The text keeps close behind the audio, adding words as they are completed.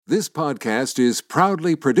This podcast is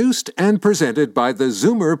proudly produced and presented by the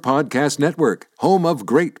Zoomer Podcast Network, home of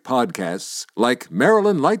great podcasts like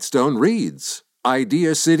Marilyn Lightstone Reads,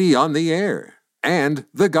 Idea City on the Air, and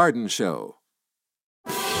The Garden Show.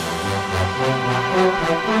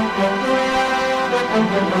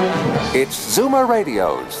 It's Zoomer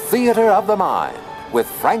Radio's Theater of the Mind with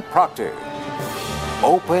Frank Proctor.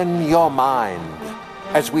 Open your mind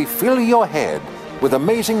as we fill your head with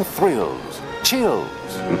amazing thrills, chills,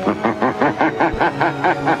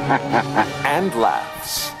 and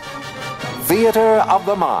laughs. Theater of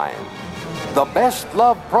the Mind. The best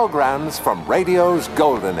love programs from radio's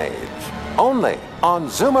golden age. Only on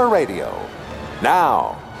Zoomer Radio.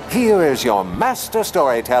 Now, here is your master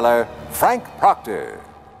storyteller, Frank Proctor.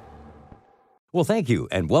 Well, thank you,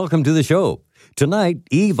 and welcome to the show. Tonight,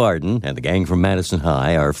 Eve Arden and the gang from Madison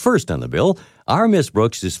High are first on the bill. Our Miss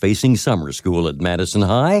Brooks is facing summer school at Madison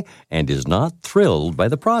High and is not thrilled by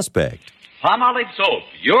the prospect. Palmolive soap,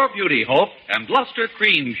 your beauty hope, and Luster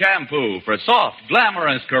Cream shampoo for soft,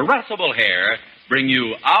 glamorous, caressable hair bring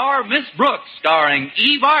you Our Miss Brooks, starring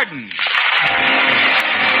Eve Arden.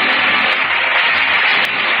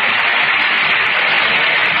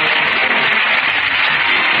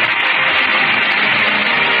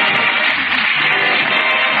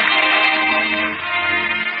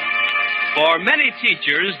 For many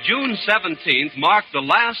teachers, June 17th marked the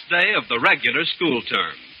last day of the regular school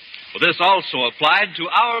term. Well, this also applied to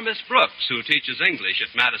our Miss Brooks, who teaches English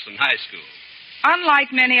at Madison High School.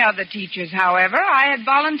 Unlike many other teachers, however, I had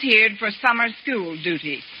volunteered for summer school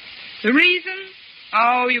duty. The reason?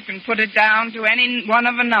 Oh, you can put it down to any one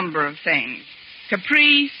of a number of things.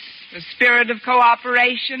 Caprice, the spirit of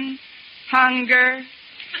cooperation, hunger.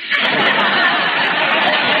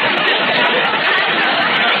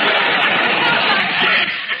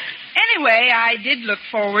 Anyway, I did look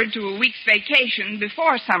forward to a week's vacation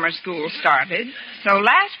before summer school started. So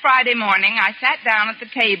last Friday morning, I sat down at the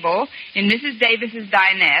table in Mrs. Davis's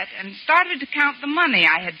dinette and started to count the money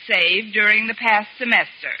I had saved during the past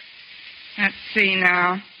semester. Let's see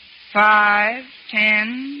now. 5,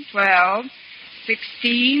 10, 12,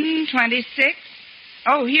 16, 26.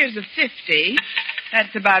 Oh, here's a 50.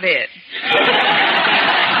 That's about it.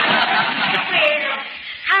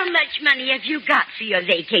 How much money have you got for your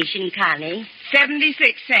vacation, Connie?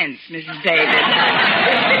 76 cents, Mrs. Davis.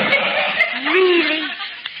 Really?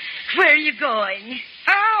 Where are you going?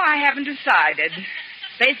 Oh, I haven't decided.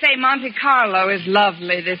 They say Monte Carlo is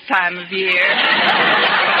lovely this time of year.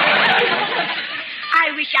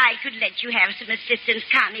 I wish I could let you have some assistance,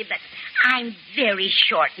 Connie, but I'm very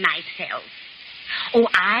short myself. Oh,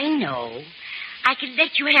 I know. I could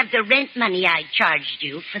let you have the rent money I charged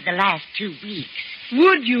you for the last 2 weeks.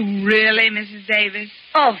 Would you really, Mrs. Davis?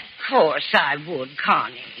 Of course I would,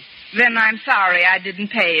 Connie. Then I'm sorry I didn't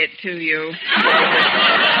pay it to you.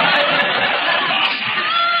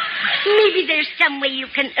 Maybe there's some way you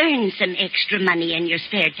can earn some extra money in your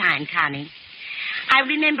spare time, Connie. I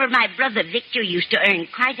remember my brother Victor used to earn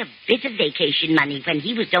quite a bit of vacation money when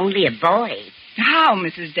he was only a boy. How,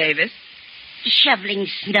 Mrs. Davis? Shoveling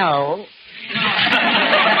snow.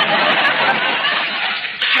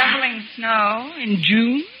 Shoveling snow in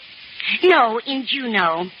June? No, in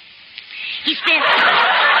Juneau. He spent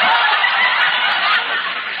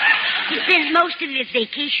most of his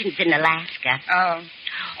vacations in Alaska. Oh.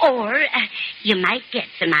 Or you might get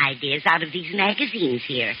some ideas out of these magazines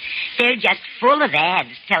here. They're just full of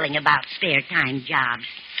ads telling about spare time jobs.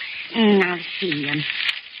 Now, see.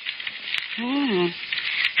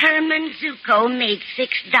 Herman Zuko made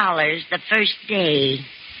 $6 the first day.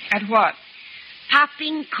 At what?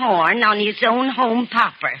 Popping corn on his own home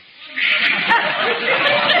popper.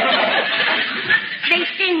 They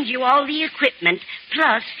send you all the equipment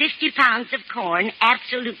plus 50 pounds of corn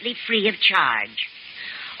absolutely free of charge.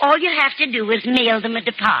 All you have to do is mail them a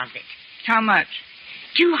deposit. How much?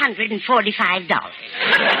 $245.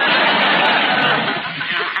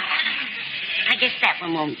 I guess that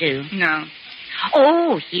one won't do. No.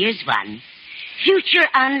 Oh, here's one. Future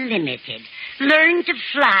Unlimited. Learn to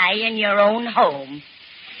fly in your own home.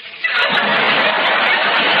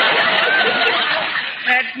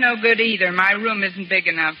 That's no good either. My room isn't big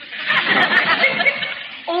enough.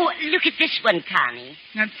 Oh, look at this one, Connie.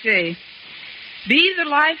 Let's see. Be the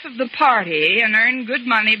life of the party and earn good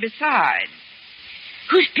money besides.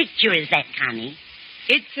 Whose picture is that, Connie?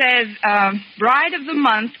 It says, Bride of the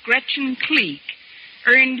Month, Gretchen Cleek,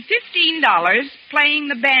 earned $15 playing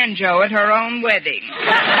the banjo at her own wedding.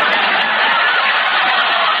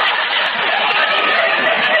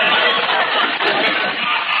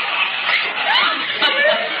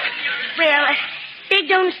 Well, they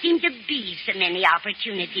don't seem to be so many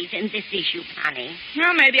opportunities in this issue, Connie.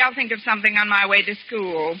 Well, maybe I'll think of something on my way to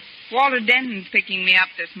school. Walter Denton's picking me up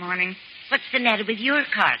this morning. What's the matter with your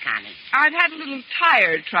car, Connie? I've had a little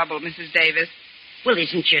tire trouble, Mrs. Davis. Well,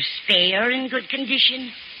 isn't your spare in good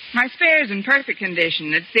condition? My spare's in perfect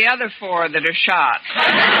condition. It's the other 4 that are shot. How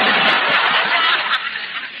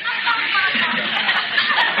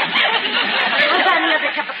about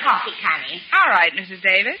another cup of coffee, Connie? All right, Mrs.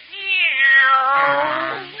 Davis.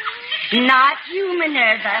 Not you,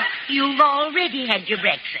 Minerva. You've already had your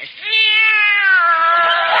breakfast.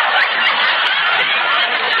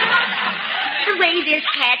 The way this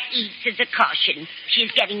cat eats is a caution.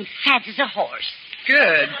 She's getting fat as a horse.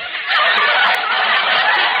 Good.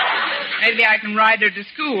 Maybe I can ride her to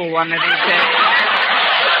school one of these days.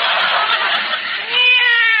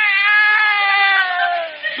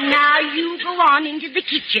 Now you go on into the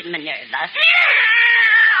kitchen, Minerva.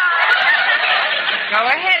 Go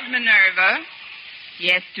ahead, Minerva.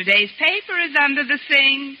 Yesterday's paper is under the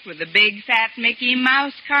sink with a big fat Mickey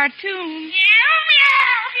Mouse cartoon.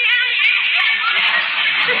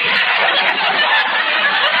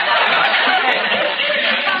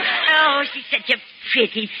 Oh, she's such a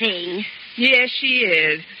pretty thing. Yes, she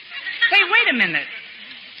is. Hey, wait a minute.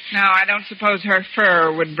 No, I don't suppose her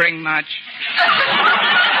fur would bring much.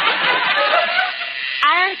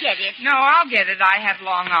 I'll get it. No, I'll get it. I have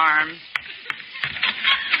long arms.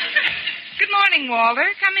 Good morning, Walter.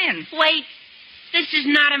 Come in. Wait. This is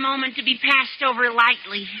not a moment to be passed over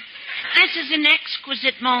lightly. This is an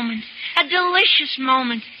exquisite moment, a delicious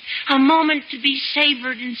moment, a moment to be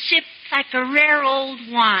savored and sipped like a rare old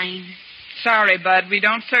wine. Sorry, Bud. We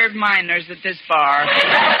don't serve minors at this bar.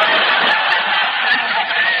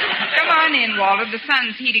 Come on in, Walter. The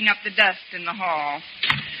sun's heating up the dust in the hall.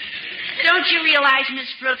 Don't you realize,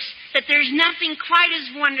 Miss Brooks, that there's nothing quite as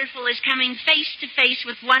wonderful as coming face to face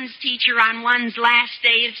with one's teacher on one's last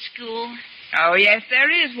day of school? Oh, yes, there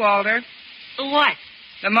is, Walter. What?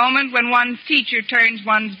 The moment when one's teacher turns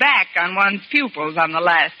one's back on one's pupils on the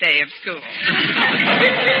last day of school.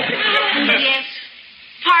 Yes.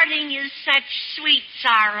 Parting is such sweet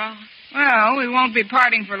sorrow. Well, we won't be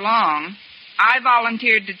parting for long. I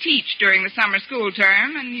volunteered to teach during the summer school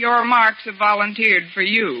term, and your marks have volunteered for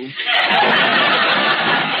you.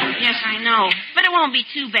 Yes, I know. But it won't be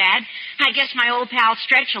too bad. I guess my old pal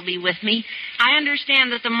Stretch will be with me. I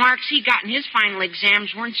understand that the marks he got in his final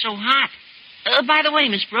exams weren't so hot. By the way,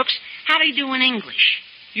 Miss Brooks, how do you do in English?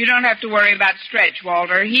 You don't have to worry about Stretch,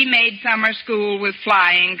 Walter. He made summer school with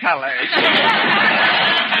flying colors.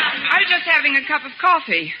 I was just having a cup of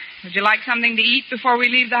coffee. Would you like something to eat before we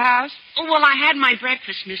leave the house? Oh, well, I had my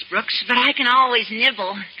breakfast, Miss Brooks, but I can always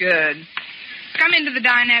nibble. Good. Come into the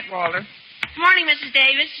dinette, Walter. Morning, Mrs.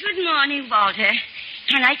 Davis. Good morning, Walter.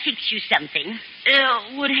 Can I fix you something?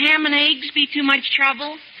 Would ham and eggs be too much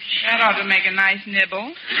trouble? That ought to make a nice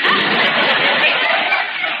nibble.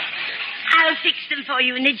 I'll fix them for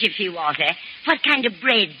you in a jiffy, Walter. What kind of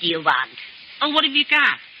bread do you want? Oh, what have you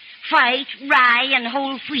got? White, rye, and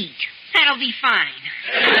whole wheat. That'll be fine.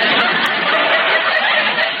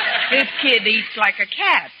 This kid eats like a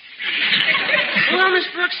cat. Well, Miss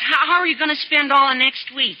Brooks, how are you going to spend all of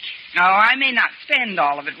next week? Oh, I may not spend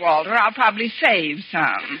all of it, Walter. I'll probably save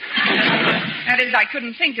some. That is, I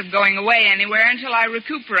couldn't think of going away anywhere until I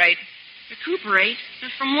recuperate. Recuperate?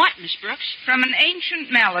 From what, Miss Brooks? From an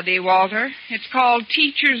ancient malady, Walter. It's called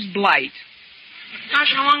teacher's blight.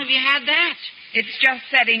 Gosh, how long have you had that? It's just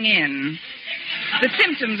setting in. The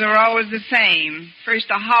symptoms are always the same. First,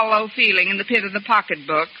 a hollow feeling in the pit of the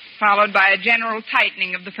pocketbook, followed by a general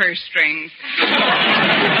tightening of the purse strings.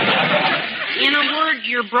 In a word,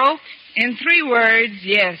 you're broke? In 3 words,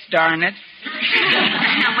 yes, darn it.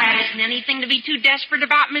 Now, that isn't anything to be too desperate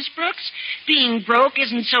about, Miss Brooks. Being broke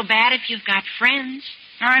isn't so bad if you've got friends.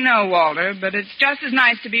 I know, Walter, but it's just as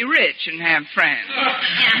nice to be rich and have friends.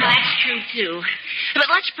 Yeah, that's true, too. But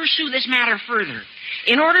let's pursue this matter further.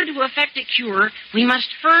 In order to effect a cure, we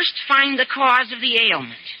must first find the cause of the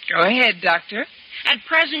ailment. Go ahead, Doctor. At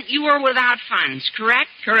present, you are without funds, correct?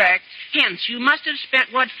 Correct. Hence, you must have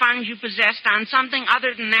spent what funds you possessed on something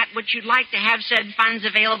other than that which you'd like to have said funds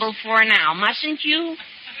available for now, mustn't you?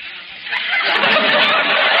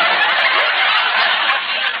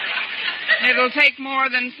 It'll take more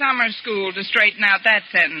than summer school to straighten out that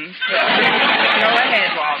sentence. But go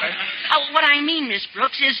ahead, Walter. What I mean, Miss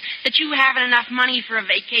Brooks, is that you haven't enough money for a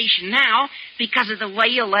vacation now because of the way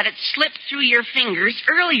you let it slip through your fingers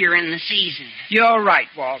earlier in the season. You're right,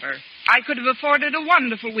 Walter. I could have afforded a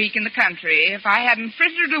wonderful week in the country if I hadn't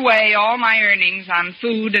frittered away all my earnings on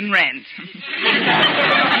food and rent.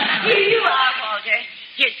 Here you are, Walter.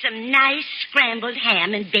 Here's some nice scrambled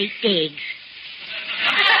ham and baked eggs.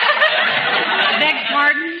 Beg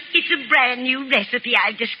pardon? It's a brand new recipe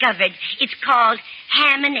I've discovered. It's called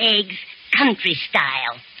ham and eggs country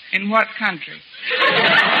style. In what country?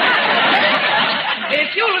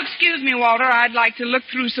 If you'll excuse me, Walter, I'd like to look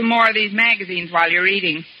through some more of these magazines while you're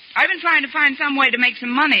eating. I've been trying to find some way to make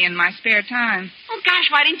some money in my spare time. Oh,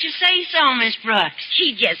 gosh, why didn't you say so, Miss Brooks?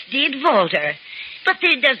 She just did, Walter. But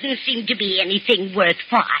there doesn't seem to be anything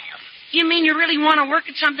worthwhile. You mean you really want to work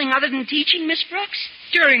at something other than teaching, Miss Brooks?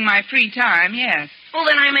 During my free time, yes. Well,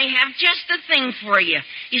 then I may have just the thing for you.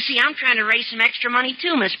 You see, I'm trying to raise some extra money,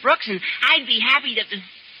 too, Miss Brooks, and I'd be happy to...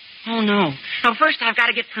 Oh, no. No, first I've got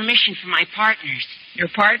to get permission from my partners. Your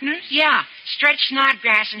partners? Yeah, Stretch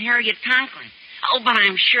Snodgrass and Harriet Conklin. Oh, but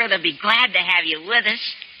I'm sure they'll be glad to have you with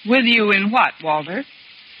us. With you in what, Walter?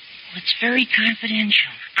 Well, it's very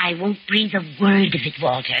confidential. I won't breathe a word of it,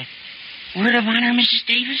 Walter. Word of honor, Mrs.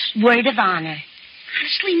 Davis? Word of honor.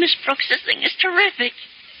 Honestly, Miss Brooks, this thing is terrific.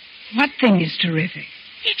 What thing is terrific?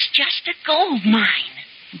 It's just a gold mine.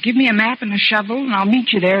 Give me a map and a shovel, and I'll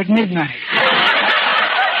meet you there at midnight.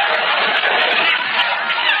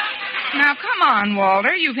 Now, come on,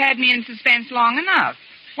 Walter. You've had me in suspense long enough.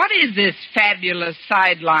 What is this fabulous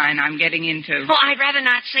sideline I'm getting into? Well, I'd rather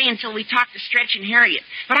not say until we talk to Stretch and Harriet.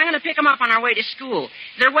 But I'm going to pick them up on our way to school.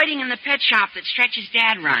 They're waiting in the pet shop that Stretch's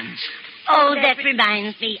dad runs. Oh, that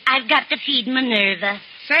reminds me. I've got to feed Minerva.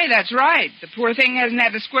 Say, that's right. The poor thing hasn't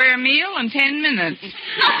had a square meal in 10 minutes.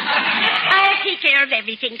 I'll take care of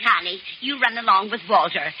everything, Connie. You run along with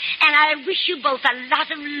Walter. And I wish you both a lot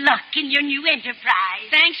of luck in your new enterprise.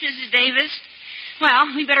 Thanks, Mrs. Davis.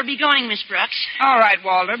 Well, we better be going, Miss Brooks. All right,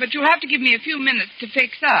 Walter, but you'll have to give me a few minutes to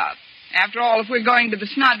fix up. After all, if we're going to the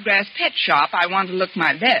Snodgrass pet shop, I want to look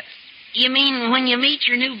my best. You mean when you meet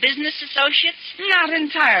your new business associates? Not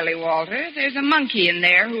entirely, Walter. There's a monkey in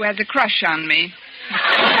there who has a crush on me. A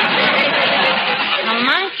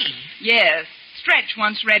monkey? Yes. Stretch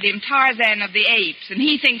once read him Tarzan of the Apes, and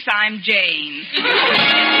he thinks I'm Jane.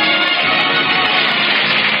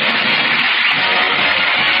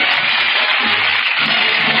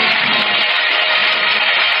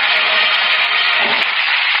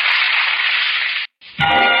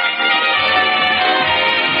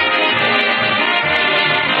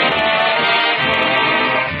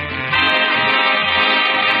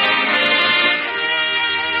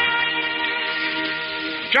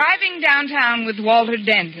 Driving downtown with Walter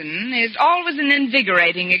Denton is always an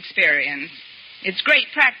invigorating experience. It's great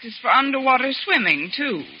practice for underwater swimming,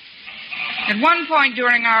 too. At one point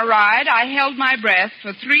during our ride, I held my breath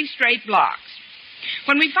for 3 straight blocks.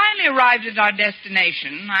 When we finally arrived at our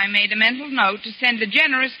destination, I made a mental note to send a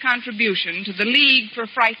generous contribution to the League for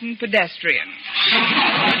Frightened Pedestrians.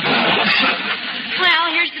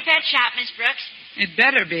 Well, here's the pet shop, Miss Brooks. It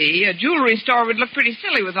better be. A jewelry store would look pretty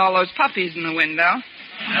silly with all those puppies in the window.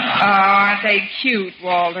 Oh, aren't they cute,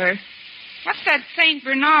 Walter? What's that St.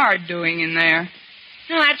 Bernard doing in there?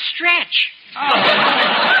 No, that's Stretch. Oh.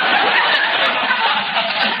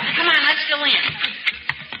 Come on, let's go in.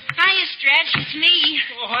 Hiya, Stretch. It's me.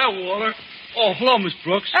 Oh, hi, Walter. Oh, hello, Miss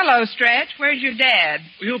Brooks. Hello, Stretch. Where's your dad?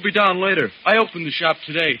 He'll be down later. I opened the shop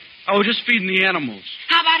today. I was just feeding the animals.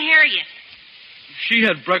 How about Harriet? She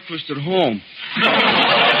had breakfast at home.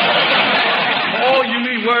 Oh, you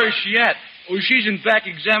mean where is she at? Oh, she's in back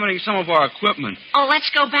examining some of our equipment. Oh, let's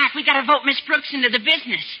go back. We got to vote Miss Brooks into the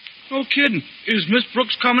business. No kidding. Is Miss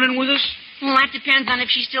Brooks coming in with us? Well, that depends on if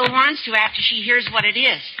she still wants to after she hears what it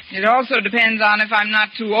is. It also depends on if I'm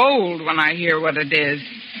not too old when I hear what it is.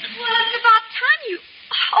 Well, it's about time you...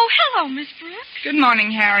 Oh, hello, Miss Brooks. Good morning,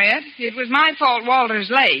 Harriet. It was my fault Walter's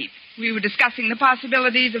late. We were discussing the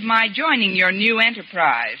possibilities of my joining your new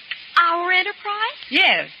enterprise. Our enterprise?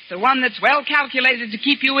 Yes, the one that's well calculated to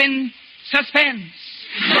keep you in suspense.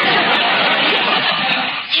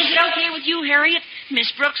 Is it okay with you, Harriet? Miss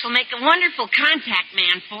Brooks will make a wonderful contact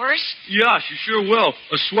man for us. Yeah, she sure will.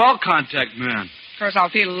 A swell contact man. Of course, I'll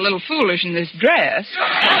feel a little foolish in this dress.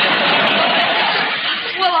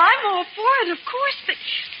 Well, I'm all for it, of course, but...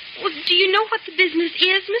 Well, do you know what the business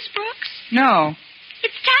is, Miss Brooks? No.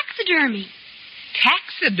 It's taxidermy.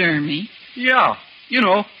 Taxidermy? Yeah, you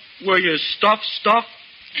know, where you stuff stuff.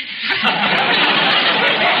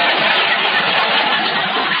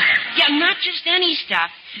 Yeah, not just any stuff.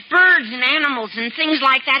 Birds and animals and things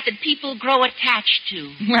like that people grow attached to.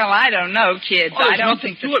 Well, I don't know, kids. Oh, I don't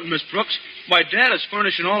think to it, Miss Brooks. My dad is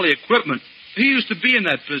furnishing all the equipment. He used to be in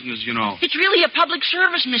that business, you know. It's really a public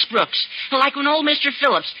service, Miss Brooks. Like when old Mr.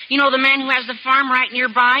 Phillips, you know, the man who has the farm right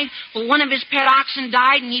nearby, well, one of his pet oxen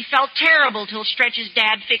died and he felt terrible till Stretch's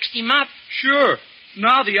dad fixed him up. Sure.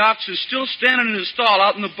 Now the ox is still standing in his stall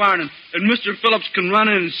out in the barn, and Mr. Phillips can run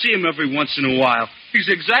in and see him every once in a while. He's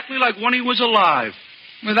exactly like when he was alive.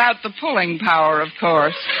 Without the pulling power, of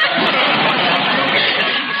course.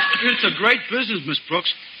 It's a great business, Miss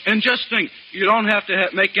Brooks. And just think, you don't have to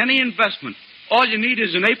make any investment. All you need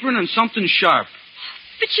is an apron and something sharp.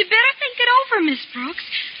 But you better think it over, Miss Brooks.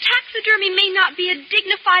 Taxidermy may not be a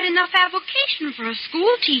dignified enough avocation for a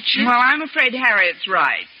school teacher. Well, I'm afraid Harriet's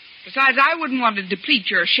right. Besides, I wouldn't want to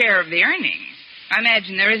deplete your share of the earnings. I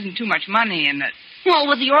imagine there isn't too much money in it. Well,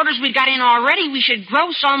 with the orders we got in already, we should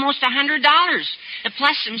gross almost $100.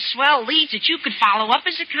 Plus some swell leads that you could follow up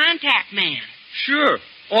as a contact man. Sure.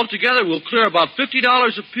 Altogether, we'll clear about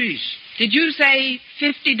 $50 apiece. Did you say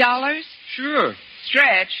 $50? Sure.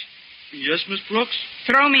 Stretch. Yes, Miss Brooks?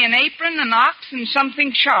 Throw me an apron, an ox, and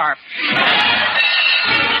something sharp.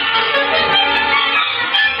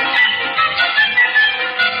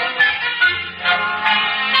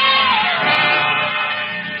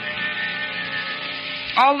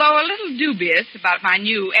 Although a little dubious about my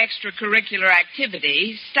new extracurricular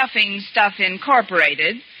activity, Stuffing Stuff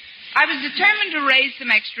Incorporated, I was determined to raise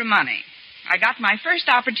some extra money. I got my first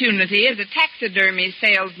opportunity as a taxidermy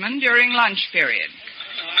salesman during lunch period.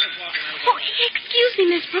 Oh, excuse me,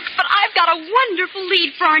 Miss Brooks, but I've got a wonderful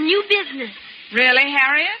lead for our new business. Really,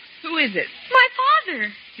 Harriet? Who is it? My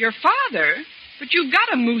father. Your father? But you've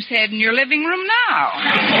got a moose head in your living room now.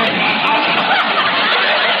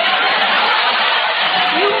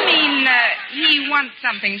 You mean he wants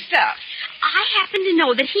something stuffed? I happen to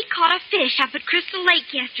know that he caught a fish up at Crystal Lake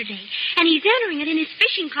yesterday, and he's entering it in his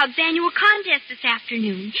fishing club's annual contest this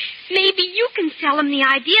afternoon. Maybe you can sell him the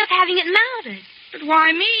idea of having it mounted. But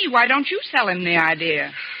why me? Why don't you sell him the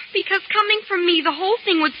idea? Because coming from me, the whole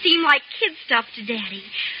thing would seem like kid stuff to Daddy.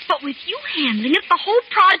 But with you handling it, the whole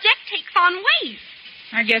project takes on weight.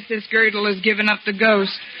 I guess this girdle has given up the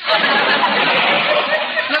ghost.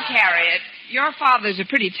 Look, Harriet, your father's a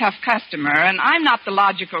pretty tough customer, and I'm not the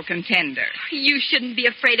logical contender. You shouldn't be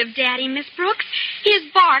afraid of Daddy, Miss Brooks.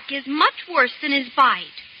 His bark is much worse than his bite.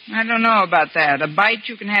 I don't know about that. A bite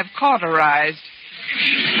you can have cauterized.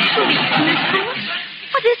 Miss Brooks,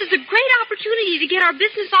 but this is a great opportunity to get our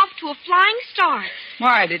business off to a flying start.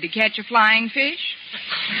 Why, did he catch a flying fish?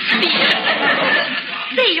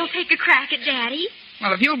 Say you'll take a crack at Daddy.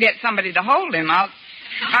 Well, if you'll get somebody to hold him,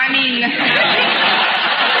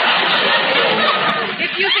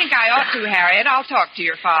 if you think I ought to, Harriet, I'll talk to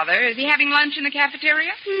your father. Is he having lunch in the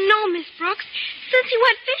cafeteria? No, Miss Brooks. Since he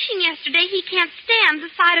went fishing yesterday, he can't stand the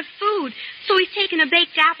sight of food, so he's taken a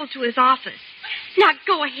baked apple to his office. Now,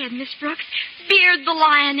 go ahead, Miss Brooks. Beard the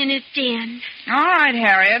lion in his den. All right,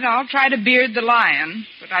 Harriet, I'll try to beard the lion,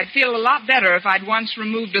 but I'd feel a lot better if I'd once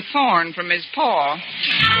removed a thorn from his paw.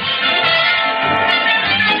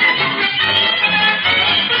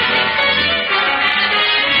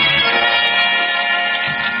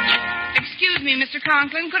 Excuse me, Mr.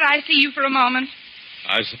 Conklin, could I see you for a moment?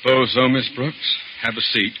 I suppose so, Miss Brooks. Have a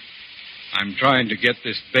seat. I'm trying to get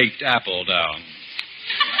this baked apple down.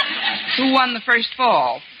 Who won the first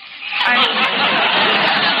fall? I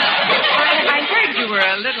heard you were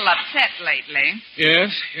a little upset lately.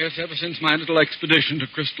 Yes, ever since my little expedition to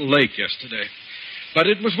Crystal Lake yesterday. But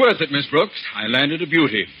it was worth it, Miss Brooks. I landed a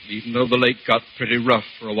beauty, even though the lake got pretty rough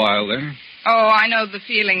for a while there. Oh, I know the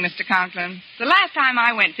feeling, Mr. Conklin. The last time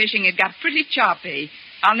I went fishing, it got pretty choppy.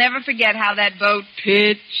 I'll never forget how that boat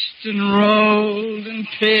pitched and rolled and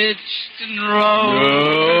pitched and rolled.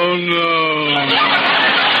 Oh, no.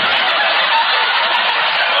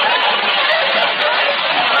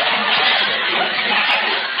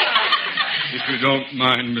 If you don't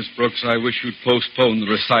mind, Miss Brooks, I wish you'd postpone the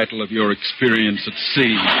recital of your experience at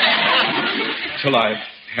sea till I've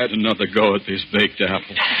had another go at this baked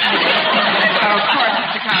apple. Oh, of course,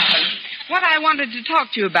 Mr. Conklin. What I wanted to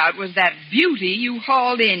talk to you about was that beauty you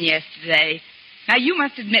hauled in yesterday. Now, you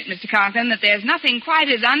must admit, Mr. Conklin, that there's nothing quite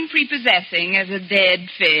as unprepossessing as a dead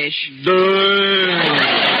fish.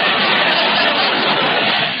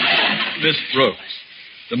 Miss Brooks,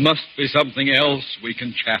 there must be something else we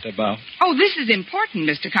can chat about. Oh, this is important,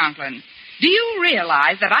 Mr. Conklin. Do you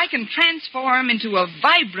realize that I can transform into a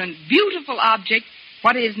vibrant, beautiful object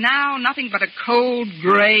what is now nothing but a cold,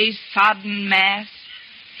 gray, sodden mass?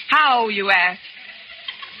 How, you ask?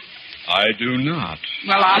 I do not.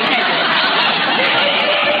 Well, I'll tell you.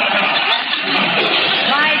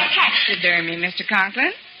 By taxidermy, Mr.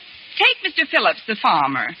 Conklin. Take Mr. Phillips, the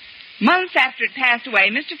farmer. Months after it passed away,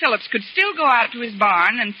 Mr. Phillips could still go out to his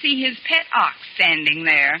barn and see his pet ox standing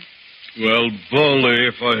there. Well,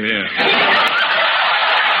 bully for him.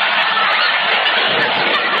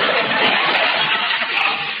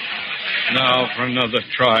 Now for another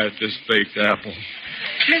try at this baked apple.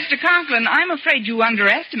 Mr. Conklin, I'm afraid you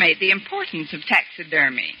underestimate the importance of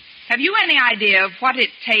taxidermy. Have you any idea of what it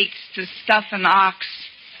takes to stuff an ox?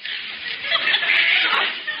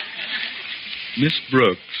 Miss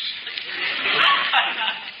Brooks,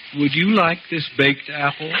 would you like this baked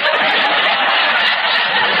apple?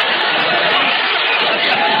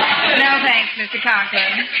 No, thanks, Mr.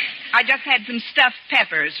 Conklin. I just had some stuffed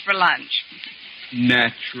peppers for lunch.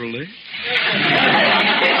 Naturally.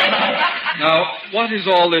 Now, what is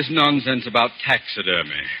all this nonsense about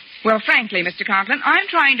taxidermy? Well, frankly, Mr. Conklin, I'm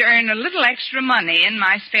trying to earn a little extra money in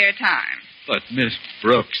my spare time. But, Miss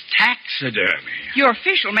Brooks, taxidermy. Your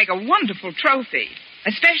fish will make a wonderful trophy,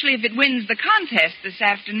 especially if it wins the contest this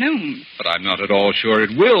afternoon. But I'm not at all sure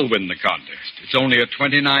it will win the contest. It's only a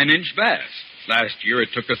 29-inch bass. Last year it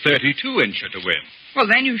took a 32-incher to win. Well,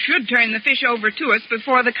 then you should turn the fish over to us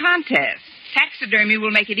before the contest. Taxidermy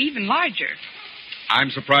will make it even larger. I'm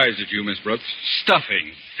surprised at you, Miss Brooks.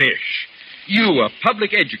 Stuffing fish. You, a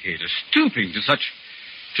public educator, stooping to such...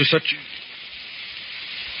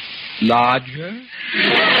 larger?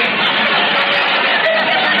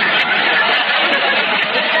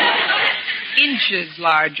 Inches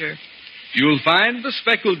larger. You'll find the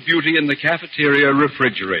speckled beauty in the cafeteria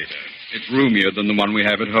refrigerator. It's roomier than the one we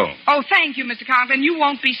have at home. Oh, thank you, Mr. Conklin. You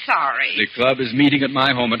won't be sorry. The club is meeting at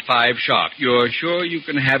my home at 5 sharp. You're sure you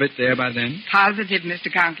can have it there by then? Positive,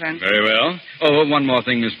 Mr. Conklin. Very well. Oh, one more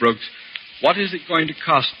thing, Miss Brooks. What is it going to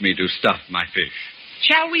cost me to stuff my fish?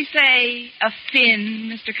 Shall we say a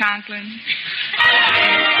fin, Mr. Conklin?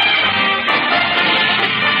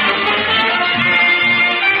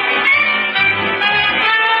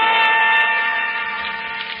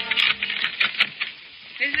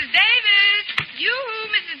 Mrs. Davis! Yoo-hoo,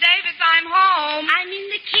 Mrs. Davis, I'm home. I'm in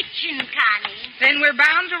the kitchen, Connie. Then we're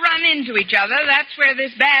bound to run into each other. That's where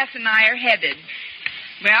this bass and I are headed.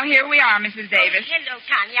 Well, here we are, Mrs. Davis. Oh, hello,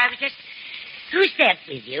 Connie. I was just... Who's that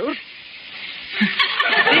with you? This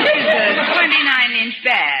is a 29-inch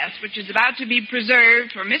bass, which is about to be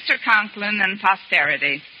preserved for Mr. Conklin and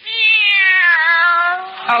posterity. Meow.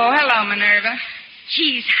 Oh, hello, Minerva.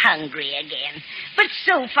 She's hungry again. But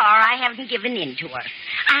so far, I haven't given in to her.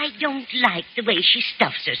 I don't like the way she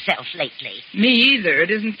stuffs herself lately. Me either. It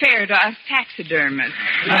isn't fair to us taxidermists.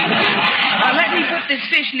 Now, let me put this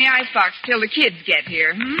fish in the icebox till the kids get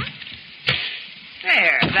here,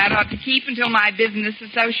 There. That ought to keep until my business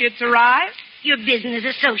associates arrive. Your business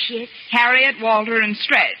associates? Harriet, Walter, and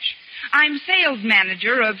Stretch. I'm sales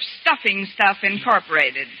manager of Stuffing Stuff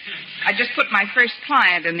Incorporated. I just put my first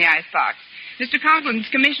client in the icebox. Mr. Conklin's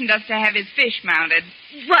commissioned us to have his fish mounted.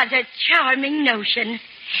 What a charming notion.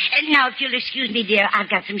 Now, if you'll excuse me, dear, I've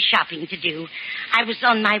got some shopping to do. I was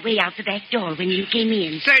on my way out the back door when you came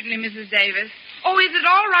in. Certainly, Mrs. Davis. Oh, is it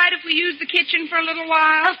all right if we use the kitchen for a little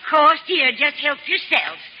while? Of course, dear. Just help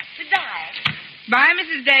yourself. Goodbye. Bye,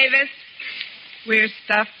 Mrs. Davis. We're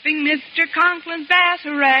stuffing Mr. Conklin's bass.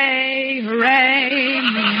 Hooray, hooray.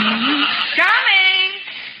 Coming.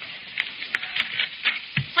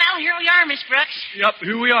 Well, here we are, Miss Brooks. Yep,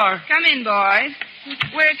 here we are. Come in, boys.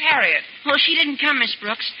 Where's Harriet? Well, she didn't come, Miss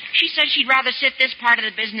Brooks. She said she'd rather sit this part of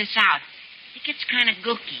the business out. It gets kind of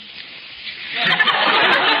gooky.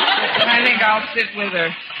 I think I'll sit with her.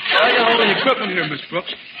 I got all the equipment here, Miss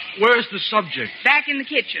Brooks. Where's the subject? Back in the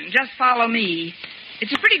kitchen. Just follow me.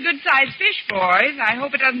 It's a pretty good-sized fish, boys. I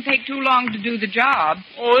hope it doesn't take too long to do the job.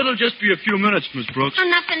 Oh, it'll just be a few minutes, Miss Brooks. Oh,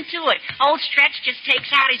 nothing to it. Old Stretch just takes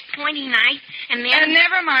out his pointy knife and then... And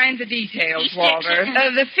never mind the details, He Walter. sticks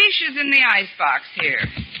it- The fish is in the icebox here.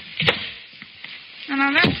 Oh, now,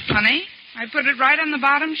 that's funny. I put it right on the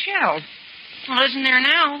bottom shelf. Well, isn't there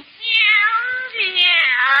now?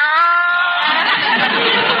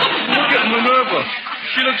 Look at Minerva.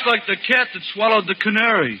 She looks like the cat that swallowed the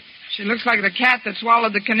canary. She looks like the cat that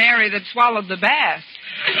swallowed the canary that swallowed the bass.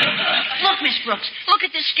 Look, Miss Brooks. Look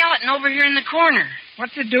at this skeleton over here in the corner.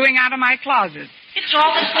 What's it doing out of my closet? It's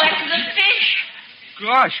all that's left of the fish.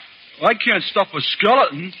 Gosh, I can't stuff a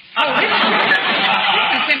skeleton.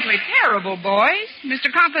 This is simply terrible, boys. Mr.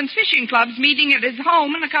 Conklin's Fishing Club's meeting at his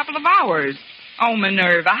home in a couple of hours. Oh,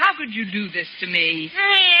 Minerva, how could you do this to me?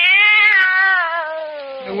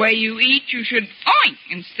 The way you eat, you should oink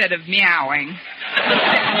instead of meowing.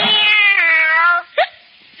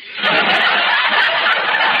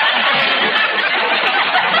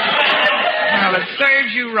 Well, it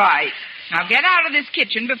serves you right. Now get out of this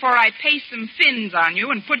kitchen before I paste some fins on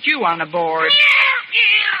you and put you on a board.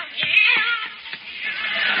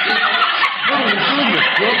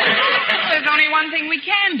 There's only one one thing we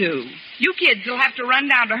can do. You kids will have to run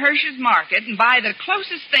down to Hirsch's Market and buy the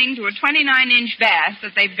closest thing to a 29-inch bass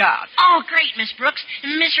that they've got. Oh, great, Miss Brooks.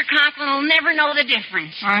 Mr. Conklin will never know the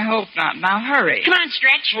difference. I hope not. Now, hurry. Come on,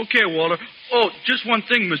 Stretch. Okay, Walter. Oh, just one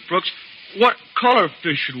thing, Miss Brooks. What color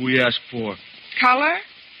fish should we ask for? Color?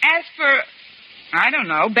 As for, I don't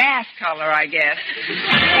know, bass color, I guess.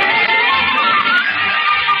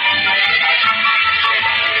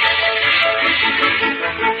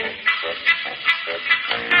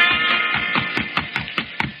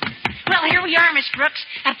 Well, here we are, Miss Brooks.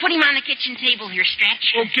 Put him on the kitchen table here,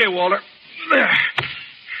 Stretch. Okay, Walter. There.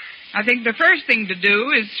 I think the first thing to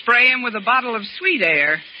do is spray him with a bottle of sweet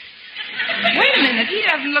air. Wait a minute. He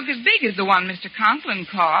doesn't look as big as the one Mr. Conklin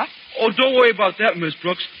caught. Oh, don't worry about that, Miss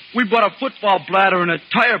Brooks. We bought a football bladder and a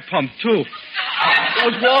tire pump, too. It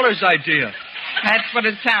was Walter's idea. That's what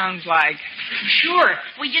it sounds like. Sure.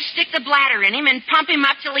 We just stick the bladder in him and pump him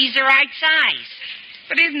up till he's the right size.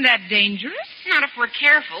 But isn't that dangerous? Not if we're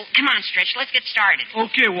careful. Come on, Stretch. Let's get started.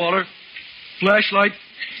 Okay, Walter. Flashlight,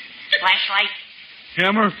 Flashlight,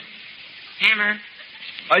 hammer, hammer.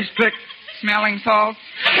 ice pick. Smelling salts?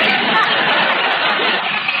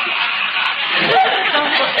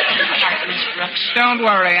 Miss Brooks. Don't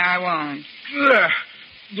worry, I won't. There.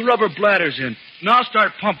 The rubber bladder's in. Now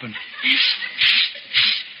start pumping.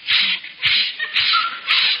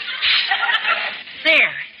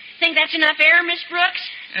 There. Think that's enough air, Miss Brooks?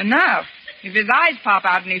 Enough. If his eyes pop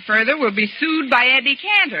out any further, we'll be sued by Eddie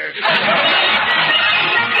Cantor.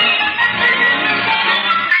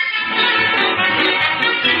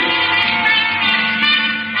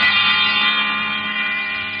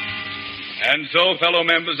 And so, fellow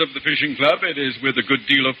members of the Fishing Club, it is with a good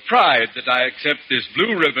deal of pride that I accept this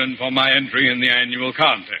blue ribbon for my entry in the annual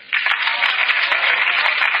contest.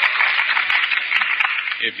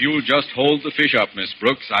 If you'll just hold the fish up, Miss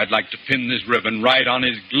Brooks, I'd like to pin this ribbon right on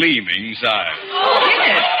his gleaming side. Pin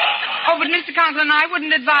it? Oh, but Mr. Conklin, I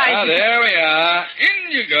wouldn't advise Ah, you. there we are.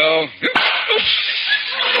 In you go.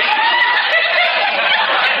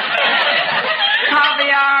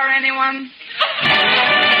 Caviar, anyone?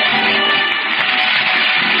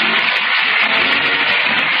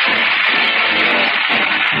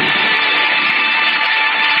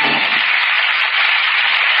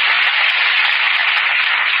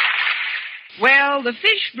 Well, the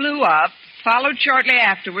fish blew up, followed shortly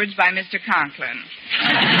afterwards by Mr. Conklin.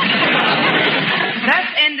 Thus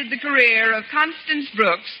ended the career of Constance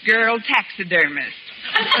Brooks, girl taxidermist.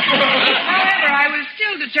 However, I was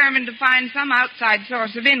still determined to find some outside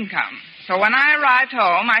source of income. So when I arrived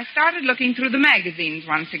home, I started looking through the magazines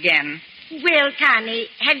once again. Well, Connie,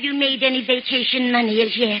 have you made any vacation money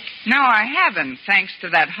as yet? No, I haven't, thanks to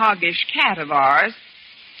that hoggish cat of ours.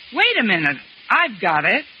 Wait a minute. I've got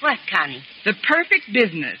it. What, Connie? The perfect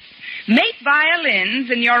business. Make violins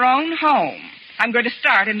in your own home. I'm going to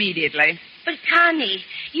start immediately. But, Connie,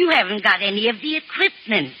 you haven't got any of the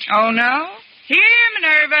equipment. Oh, no? Here,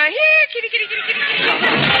 Minerva. Here, kitty, kitty, kitty, kitty,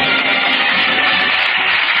 kitty.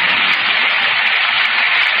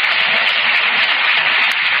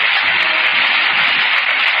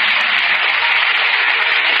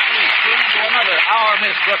 Our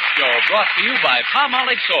Miss Brooks Show, brought to you by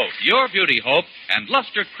Palmolive Soap, Your Beauty Hope, and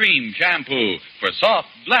Luster Cream Shampoo for soft,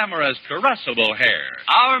 glamorous, caressable hair.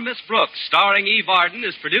 Our Miss Brooks, starring Eve Arden,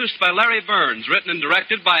 is produced by Larry Burns, written and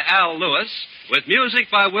directed by Al Lewis, with music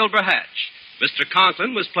by Wilbur Hatch. Mr.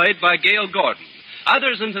 Conklin was played by Gail Gordon.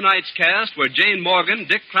 Others in tonight's cast were Jane Morgan,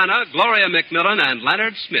 Dick Crenna, Gloria McMillan, and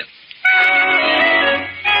Leonard Smith.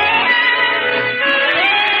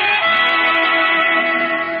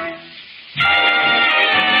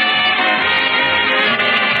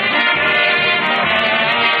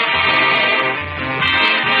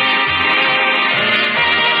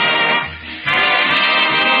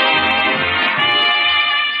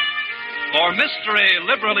 For mystery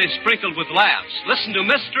liberally sprinkled with laughs, listen to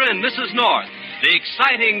Mr. and Mrs. North, the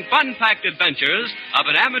exciting, fun-packed adventures of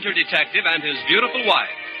an amateur detective and his beautiful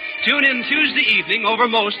wife. Tune in Tuesday evening over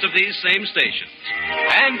most of these same stations.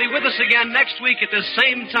 And be with us again next week at this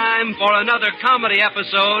same time for another comedy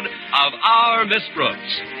episode of Our Miss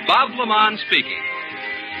Brooks. Bob Lamont speaking.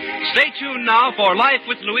 Stay tuned now for Life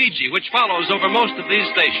with Luigi, which follows over most of these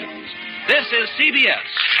stations. This is CBS,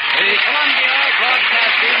 the Columbia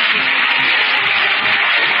Broadcasting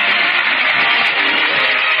System.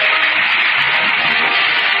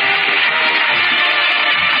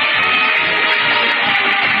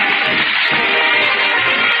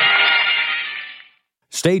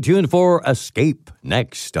 Stay tuned for Escape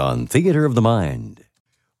next on Theater of the Mind.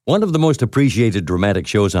 One of the most appreciated dramatic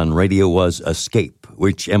shows on radio was Escape,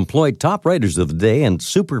 which employed top writers of the day and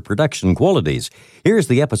super production qualities. Here's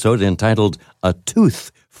the episode entitled A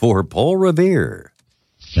Tooth for Paul Revere.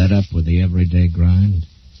 Fed up with the everyday grind?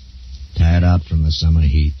 Tired out from the summer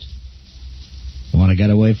heat? Want to get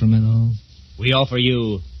away from it all? We offer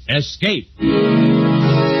you Escape.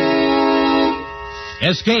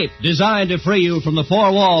 Escape, designed to free you from the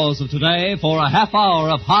four walls of today for a half hour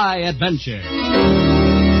of high adventure.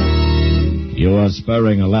 You are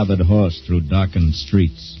spurring a lathered horse through darkened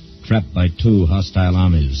streets, trapped by two hostile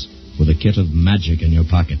armies, with a kit of magic in your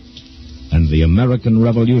pocket, and the American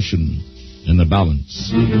Revolution in the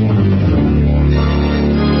balance.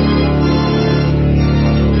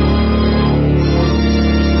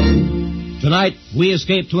 Tonight, we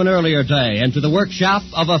escape to an earlier day and to the workshop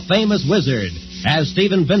of a famous wizard, as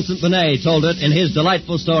Stephen Vincent Benet told it in his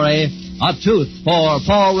delightful story, A Tooth for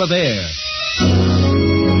Paul Revere.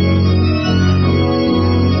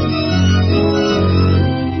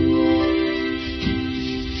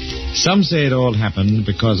 Some say it all happened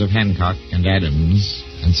because of Hancock and Adams,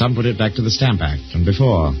 and some put it back to the Stamp Act and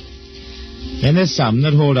before. Then there's some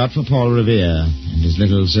that hold out for Paul Revere and his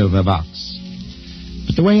little silver box.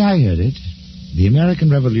 But the way I heard it, the American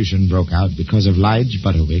Revolution broke out because of Lige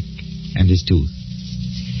Butterwick and his tooth.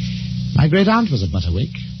 My great-aunt was a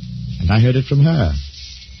Butterwick, and I heard it from her.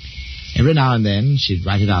 Every now and then, she'd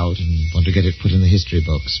write it out and want to get it put in the history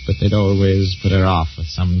books, but they'd always put her off with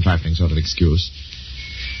some trifling sort of excuse.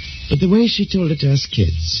 But the way she told it to us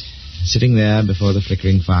kids, sitting there before the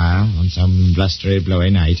flickering fire on some blustery, blowy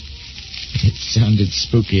night, it sounded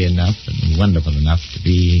spooky enough and wonderful enough to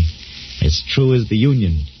be as true as the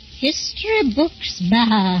Union. History books,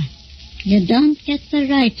 bah. You don't get the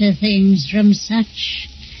right of things from such.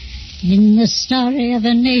 In the story of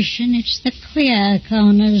a nation, it's the queer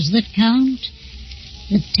corners that count.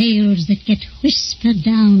 The tales that get whispered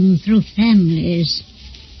down through families.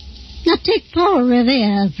 Now take Paul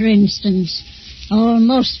Revere, for instance. All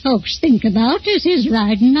most folks think about is his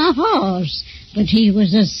riding a horse. But he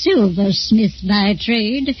was a silversmith by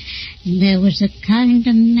trade, and there was a kind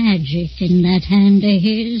of magic in that hand of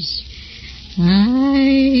his.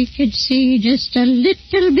 I could see just a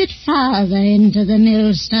little bit farther into the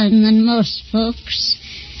millstone than most folks.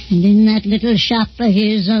 And in that little shop of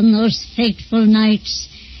his on those fateful nights,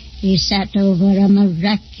 he sat over a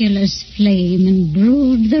miraculous flame and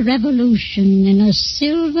brewed the revolution in a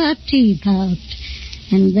silver teapot.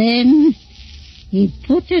 And then he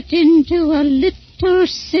put it into a little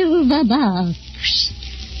silver box,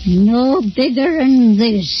 no bigger than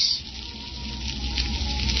this.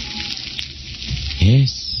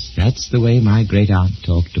 Yes, that's the way my great-aunt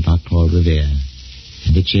talked about Paul Revere,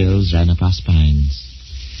 and the chills ran up our spines.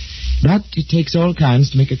 But it takes all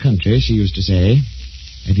kinds to make a country, she used to say,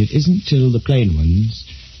 and it isn't till the plain ones,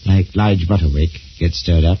 like Lige Butterwick, get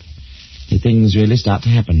stirred up, that things really start to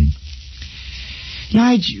happen.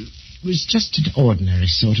 Lige was just an ordinary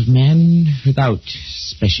sort of man, without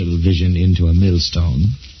special vision into a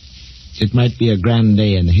millstone. It might be a grand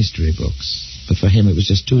day in the history books, but for him it was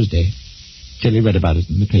just Tuesday, till he read about it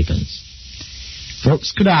in the papers.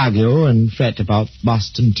 Folks could argue and fret about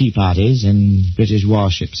Boston tea parties and British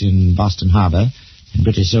warships in Boston Harbor and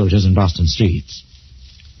British soldiers in Boston streets.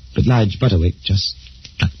 But Lige Butterwick just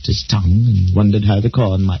clucked his tongue and wondered how the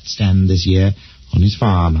corn might stand this year on his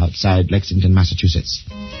farm outside Lexington, Massachusetts.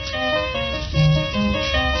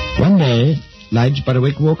 One day, Lige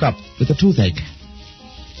Butterwick woke up with a toothache.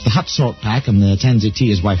 The hot salt pack and the tansy tea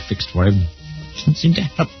his wife fixed for him didn't seem to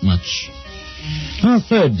help much. On the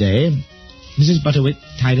third day, Mrs. Butterwick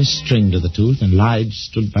tied a string to the tooth and Lige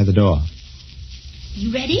stood by the door.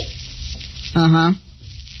 You ready? Uh-huh.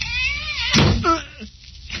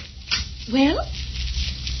 Well?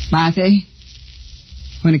 Marthy,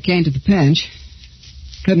 when it came to the pinch,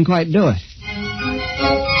 couldn't quite do it.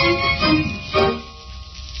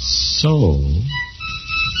 So,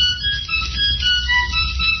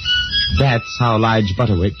 that's how Lige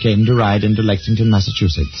Butterwick came to ride into Lexington,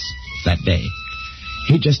 Massachusetts that day.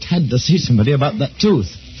 He just had to see somebody about that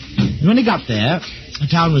tooth. And when he got there, the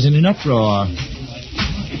town was in an uproar.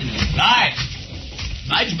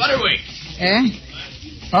 Lige Butterwick. Eh?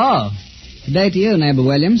 Oh, good day to you, neighbor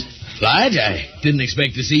Williams. Lige, I didn't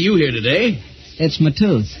expect to see you here today. It's my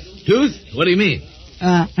tooth. Tooth? What do you mean?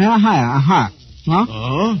 Huh?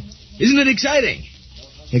 Oh? Isn't it exciting?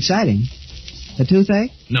 Exciting? The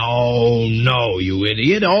toothache? No, you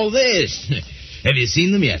idiot. All this. Have you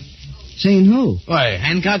seen them yet? Seen who? Why,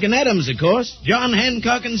 Hancock and Adams, of course. John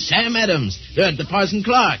Hancock and Sam Adams. They're at the Parson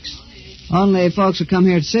Clark's. Only folks who come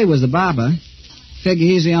here to see was the barber. Figure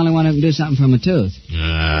he's the only one who can do something for my tooth.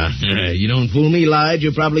 You don't fool me, Lige.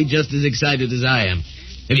 You're probably just as excited as I am.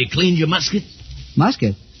 Have you cleaned your musket?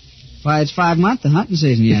 Musket? Why, it's 5 months, the hunting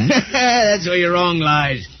season yet. That's where you're wrong,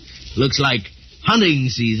 Lige. Looks like hunting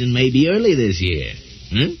season may be early this year.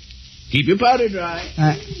 Keep your powder dry.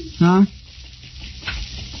 Huh?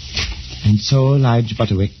 And so Lige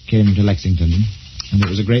Butterwick came to Lexington, and it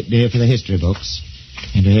was a great day for the history books.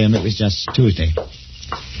 And to him it was just Tuesday.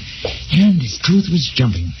 And his tooth was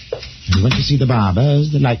jumping. And he went to see the barber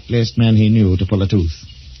as the likeliest man he knew to pull a tooth.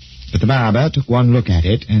 But the barber took one look at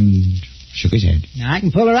it and shook his head. Now, I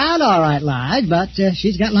can pull her out all right, Lige, but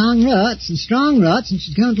she's got long roots and strong roots, and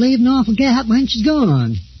she's going to leave an awful gap when she's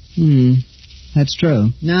gone. That's true.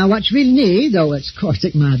 Now, what you really need, though it's, of course,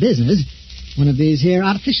 my business, one of these here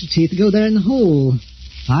artificial teeth to go there in the hole.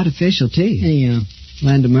 Artificial teeth? Yeah.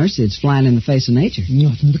 Land of mercy, it's flying in the face of nature.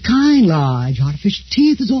 Nothing of the kind, Lige. Artificial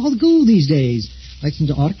teeth is all the go these days.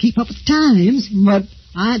 Lexington ought to keep up with the times. But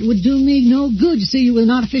it would do me no good to see you with an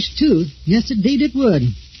artificial tooth. Yes, indeed it would.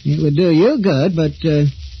 It would do you good, but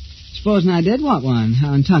supposing I did want one,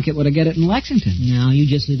 how in Tunket would I get it in Lexington? Now, you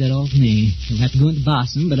just leave that all to me. You'll have to go into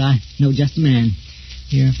Boston, but I know just the man.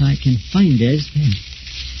 Here, if I can find this.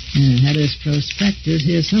 I had his prospectus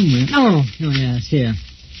here somewhere. Oh, yes, here.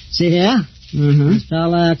 See here? This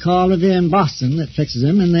fella called Revere in Boston that fixes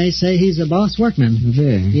him, and they say he's a boss workman.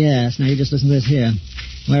 Revere? Yes, now you just listen to this here.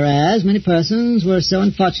 Whereas many persons were so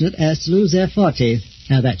unfortunate as to lose their foreteeth.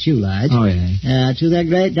 Now, that's you, Lige. Oh, yeah. To their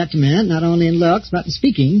great detriment, not only in looks, but in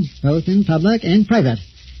speaking, both in public and private.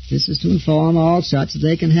 This is to inform all such that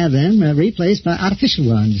they can have them replaced by artificial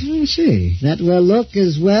ones. I see. That will look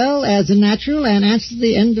as well as the natural and answer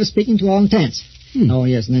the end of speaking to all intents. Oh,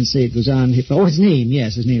 yes, and then see, it goes on. His name.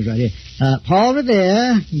 Yes, his name's right here. Paul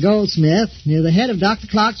Revere, goldsmith, near the head of Dr.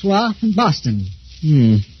 Clark's Wharf in Boston.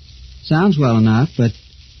 Sounds well enough, but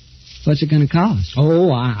what's it going to cost?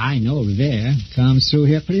 Oh, I know Revere. Comes through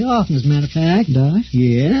here pretty often, as a matter of fact. Does?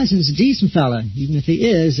 Yes, and he's a decent fella, even if he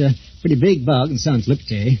is a pretty big bug in Son's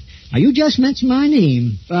liberty. Now, you just mentioned my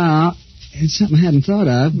name. Well, it's something I hadn't thought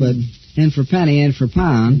of, but in for a penny, in for a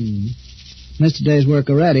pound. Missed a day's work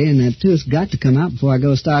already, and that tooth's got to come out before I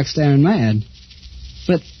go stark staring mad.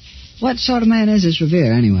 But what sort of man is this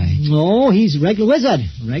Revere, anyway? Oh, he's a regular wizard.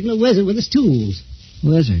 A regular wizard with his tools.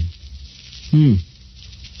 Wizard? I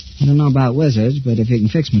don't know about wizards, but if he can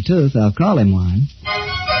fix my tooth, I'll call him one.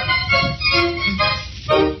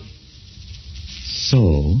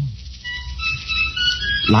 So,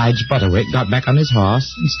 Lige Butterwick got back on his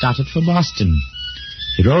horse and started for Boston.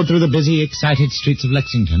 He rode through the busy, excited streets of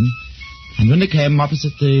Lexington, and when he came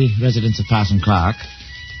opposite the residence of Parson Clark,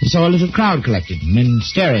 he saw a little crowd collected, men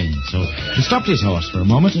staring, so he stopped his horse for a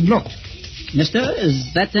moment and looked. Mister,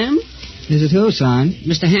 is that them? Is it who, son?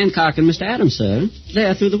 Mr. Hancock and Mr. Adams, sir.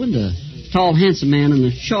 There, through the window. Tall, handsome man and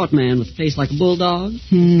the short man with a face like a bulldog.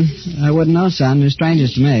 I wouldn't know, son. They're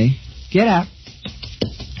strangers to me. Get out.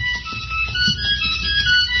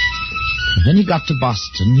 When he got to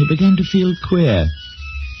Boston, he began to feel queer.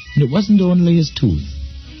 And it wasn't only his tooth.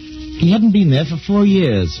 He hadn't been there for 4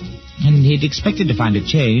 years, and he'd expected to find it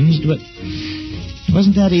changed, but it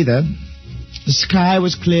wasn't that either. The sky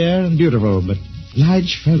was clear and beautiful, but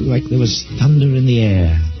Lige felt like there was thunder in the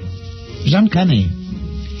air. It was uncanny.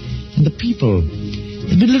 And the people,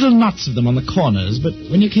 there'd be little knots of them on the corners, but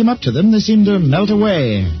when you came up to them, they seemed to melt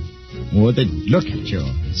away. Or they'd look at you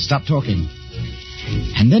and stop talking.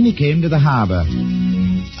 And then he came to the harbor.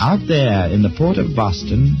 Out there in the port of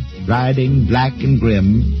Boston, riding black and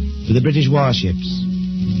grim, with the British warships.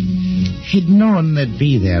 He'd known they'd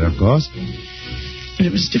be there, of course, but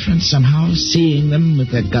it was different somehow, seeing them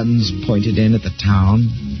with their guns pointed in at the town.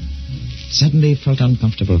 Suddenly he felt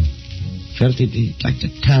uncomfortable. Felt he'd like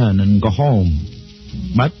to turn and go home.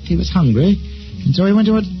 But he was hungry, and so he went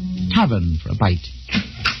to a tavern for a bite.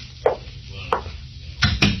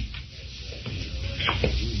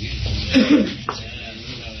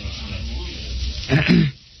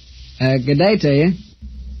 Good day to you.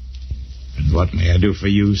 And what may I do for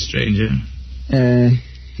you, stranger?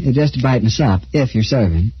 Just a bite and a sup, if you're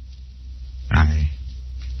serving. Aye.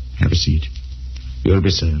 Have a seat. You'll be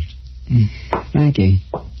served. Thank you.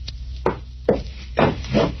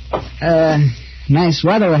 Nice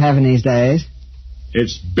weather we're having these days.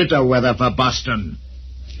 It's bitter weather for Boston.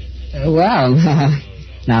 Well,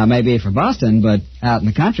 now maybe for Boston, but out in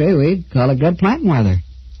the country we'd call it good planting weather.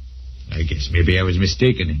 I guess maybe I was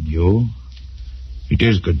mistaken in you. It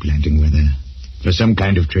is good planting weather. For some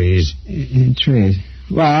kind of trees. Trees?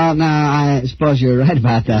 Well, now, I suppose you're right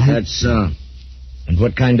about that. That's so. And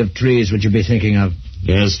what kind of trees would you be thinking of?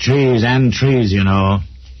 There's trees and trees, you know.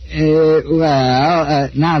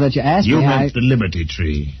 Now that you ask me, You meant the Liberty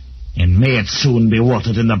Tree. And may it soon be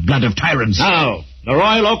watered in the blood of tyrants. Now, the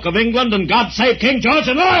Royal Oak of England, and God save King George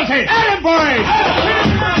and loyalty! Hey, boys!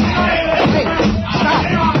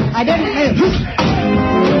 Stop! I didn't mean...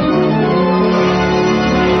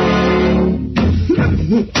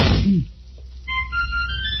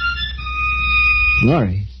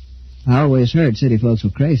 Glory, I always heard city folks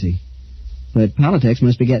were crazy. But politics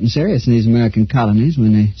must be getting serious in these American colonies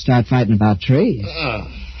when they start fighting about trees.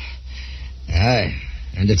 Aye,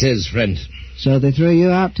 and it is, friend. So they threw you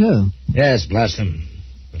out, too? Yes, blast them.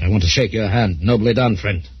 But I want to shake your hand. Nobly done,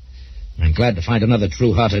 friend. I'm glad to find another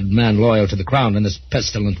true-hearted man loyal to the crown in this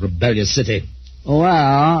pestilent, rebellious city.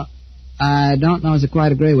 Well, I don't know as I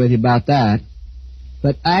quite agree with you about that.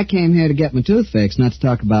 But I came here to get my tooth fixed, not to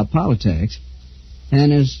talk about politics.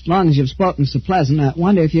 And as long as you've spoken so pleasant, I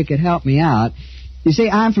wonder if you could help me out. You see,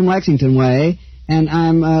 I'm from Lexington way, and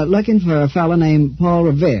I'm looking for a fellow named Paul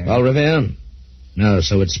Revere. Paul Revere? No,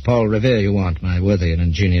 so it's Paul Revere you want, my worthy and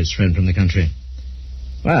ingenious friend from the country.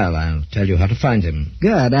 Well, I'll tell you how to find him.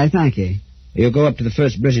 Good, I thank you. You go up to the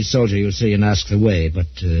first British soldier you'll see and ask the way, but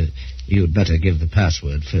you'd better give the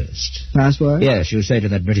password first. Password? Yes, you say to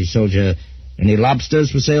that British soldier, any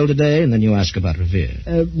lobsters for sale today? And then you ask about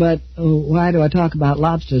Revere. But why do I talk about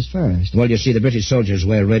lobsters first? Well, you see, the British soldiers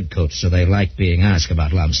wear red coats, so they like being asked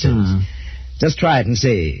about lobsters. Just try it and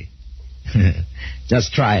see.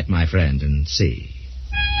 Just try it, my friend, and see.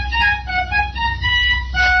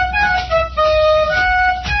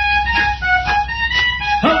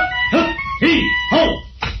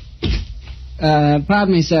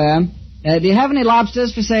 Pardon me, sir. Do you have any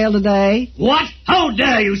lobsters for sale today? What? How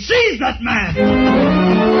dare you seize that man?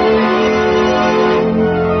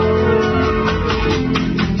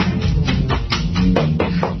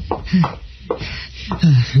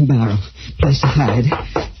 Barrel. Place to hide.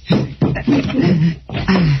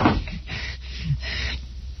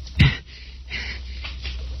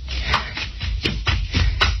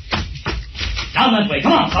 Down that way.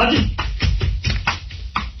 Come on, Sergeant.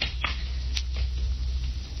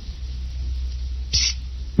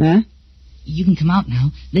 Huh? You can come out now.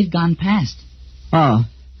 They've gone past. Oh,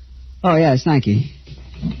 yes, thank you.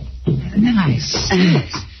 Nice.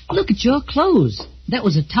 Look at your clothes. That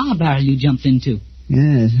was a tar barrel you jumped into.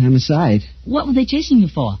 Yes, I'm a sight. What were they chasing you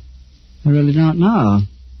for? I really don't know.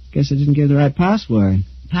 Guess I didn't give the right password.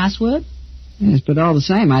 Password? Yes, but all the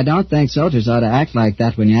same, I don't think soldiers ought to act like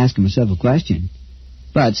that when you ask them a civil question.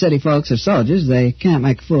 But city folks are soldiers. They can't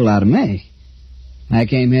make a fool out of me. I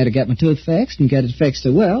came here to get my tooth fixed and get it fixed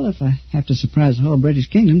at will if I have to surprise the whole British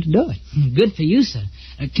kingdom to do it. Good for you, sir.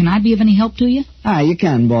 Can I be of any help to you? You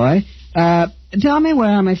can, boy. Tell me where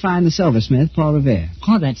I may find the silversmith, Paul Revere.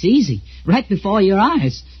 Oh, that's easy. Right before your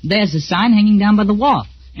eyes. There's a sign hanging down by the wharf,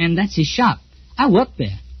 and that's his shop. I work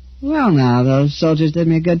there. Well, now, those soldiers did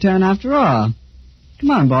me a good turn after all.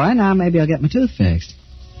 Come on, boy. Now maybe I'll get my tooth fixed.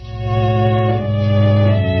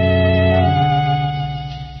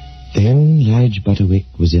 Then Lige Butterwick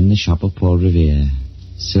was in the shop of Paul Revere,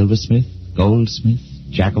 silversmith, goldsmith,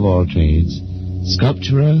 jack of all trades,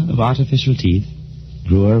 sculpturer of artificial teeth,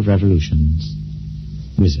 brewer of revolutions,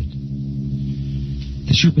 wizard.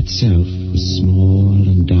 The shop itself was small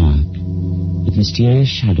and dark, with mysterious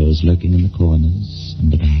shadows lurking in the corners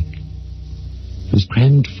and the back. It was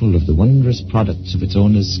crammed full of the wondrous products of its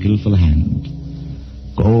owner's skillful hand,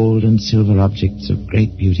 gold and silver objects of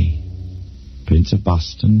great beauty, prints of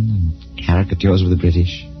Boston and caricatures of the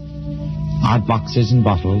British, odd boxes and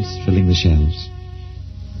bottles filling the shelves.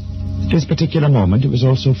 At this particular moment, it was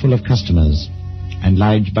also full of customers, and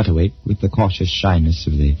Lige Butterwick, with the cautious shyness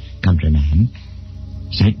of the countryman,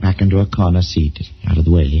 sank back into a corner seat out of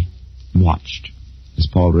the way and watched as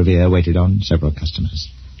Paul Revere waited on several customers.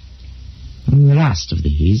 And the last of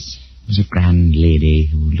these was a grand lady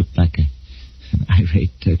who looked like an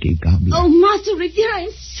irate turkey gobbler. Oh, Master Revere, I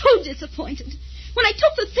am so disappointed. When I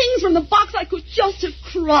took the things from the box, I could just have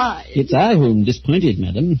cried. It's I who am disappointed,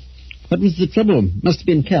 madam. What was the trouble? Must have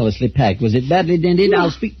been carelessly packed. Was it badly dented? No.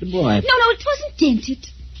 I'll speak to the boy. No, it wasn't dented.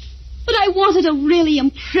 But I wanted a really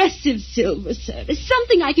impressive silver service,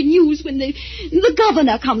 something I can use when the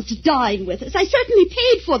governor comes to dine with us. I certainly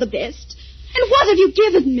paid for the best. And what have you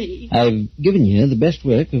given me? I've given you the best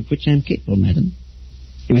work of which I'm capable, madam.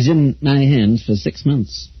 It was in my hands for 6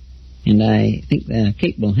 months, and I think they're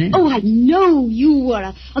capable hands. Oh, I know you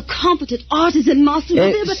are a competent artisan, Master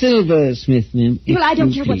Revere, but... Silversmith, ma'am. Well, I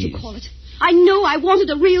don't care what you call it. I know I wanted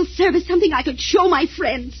a real service, something I could show my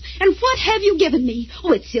friends. And what have you given me?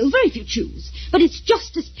 Oh, it's silver if you choose, but it's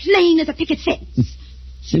just as plain as a picket fence.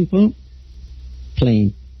 Simple,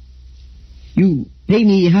 plain. You pay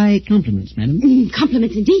me high compliments, madam.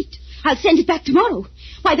 Compliments indeed. I'll send it back tomorrow.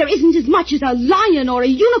 Why, there isn't as much as a lion or a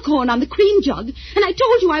unicorn on the cream jug. And I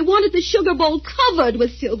told you I wanted the sugar bowl covered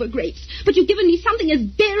with silver grapes. But you've given me something as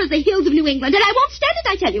bare as the hills of New England, and I won't stand it,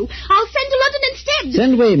 I tell you. I'll send to London instead.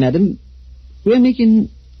 Send away, madam. We're making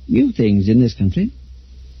new things in this country.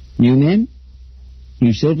 New men,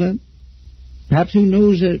 new silver, perhaps who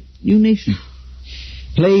knows a new nation.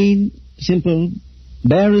 Plain, simple,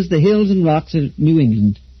 bare as the hills and rocks of New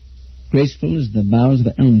England, graceful as the boughs of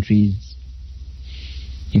elm trees.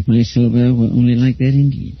 If my silver were only like that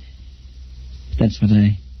indeed. That's what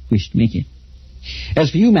I wish to make it.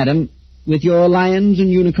 As for you, madam, with your lions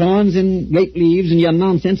and unicorns and grape leaves and your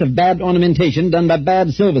nonsense of bad ornamentation done by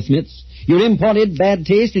bad silversmiths, your imported bad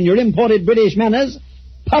taste and your imported British manners,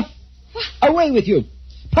 puff, away with you.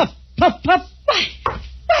 Puff, puff, puff.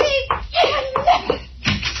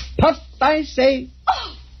 Puff, I say.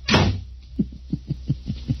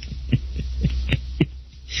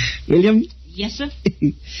 William? Yes, sir?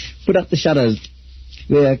 Put up the shutters.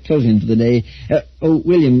 We're closing for the day.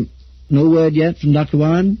 William, no word yet from Dr.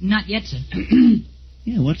 Warren? Not yet, sir.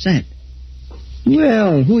 Yeah, what's that?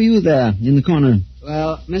 Well, who are you there in the corner?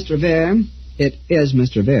 Well, Mr. Revere, it is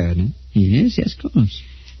Mr. Revere, isn't it? Yes, of course.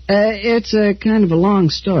 It's a kind of a long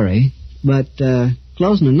story, but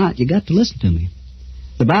closing or not, you got to listen to me.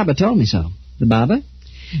 The barber told me so. The barber?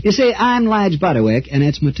 You see, I'm Lige Butterwick, and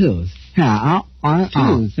it's my tooth.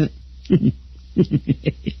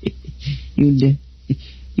 Here,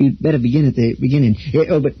 You'd better begin at the beginning.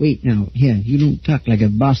 But wait now. Here, you don't talk like a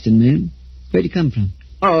Boston man. Where'd you come from?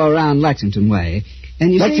 Oh, around Lexington way.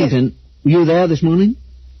 And you Lexington? Were you there this morning?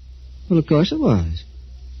 Well, of course it was.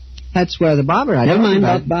 That's where the barber I Never told you mind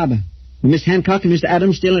about. about barber. Were Miss Hancock and Mr.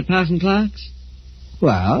 Adams still at Parson Clark's?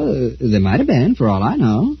 Well, they might have been, for all I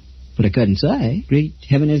know. But I couldn't say. Great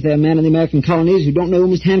heaven, is there a man in the American colonies who don't know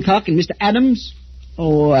Miss Hancock and Mr. Adams?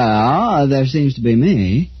 Oh, well, there seems to be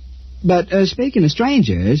me. But speaking of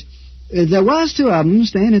strangers, there was two of them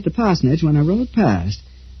staying at the parsonage when I rode past.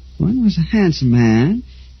 One was a handsome man.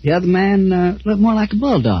 The other man looked more like a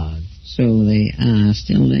bulldog. So they are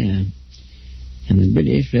still there. And the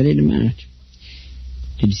British ready to march.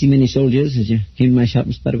 Did you see many soldiers as you came to my shop,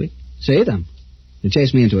 Mr. Butterwick? See them. They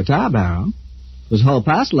chased me into a tar barrel. There was a whole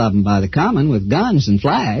parcel of them by the common with guns and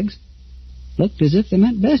flags. Looked as if they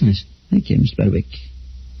meant business. Thank you, Mr. Butterwick.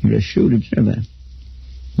 You're a shrewd observer.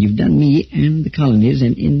 You've done me and the colonies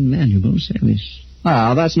an invaluable service.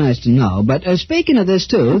 Oh, that's nice to know. But speaking of this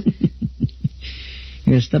tooth...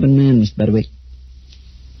 You're a stubborn man, Mr. Butterwick.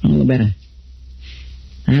 All the better.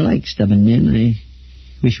 I like stubborn men. I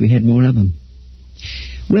wish we had more of them.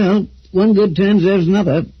 Well, one good turn deserves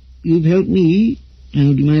another. You've helped me.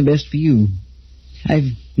 I'll do my best for you.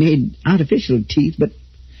 I've made artificial teeth, but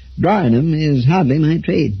drawing them is hardly my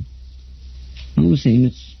trade. All the same,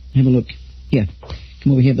 let's have a look. Here,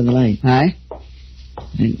 come over here by the light. Aye?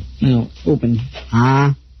 And now, open.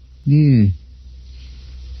 Ah? Yeah.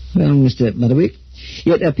 Well, Mr. Butterwick,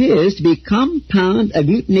 it appears to be compound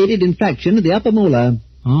agglutinated infraction of the upper molar.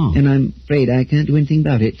 Oh. And I'm afraid I can't do anything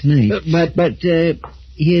about it tonight. But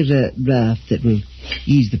here's a draft that will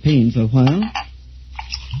ease the pain for a while.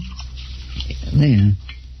 There.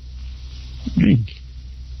 Drink.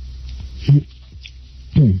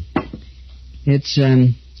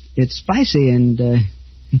 It's spicy and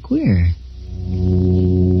queer.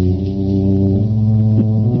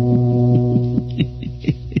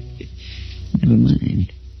 Never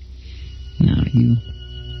mind. Now you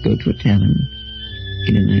go to a tavern,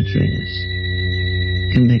 get a night's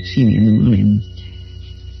rest. Come back, see me in the morning.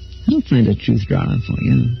 I'll find a truth drawer for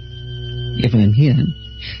you. If I'm here.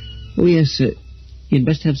 Oh, yes, you'd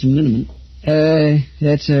best have some liniment.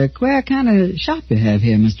 That's a queer kind of shop you have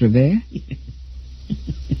here, Mr. Revere.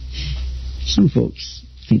 Some folks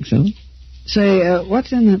think so. Say,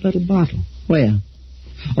 what's in that little bottle? Where?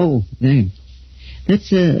 Oh, there.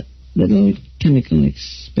 That's a little chemical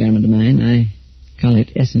experiment of mine. I call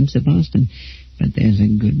it Essence of Boston. But there's a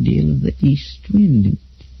good deal of the east wind in it.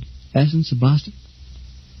 Essence of Boston?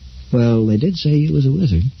 Well, they did say you was a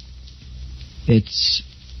wizard. It's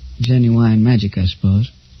genuine magic, I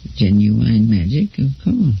suppose. Genuine magic, of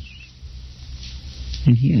course.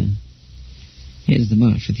 And here's the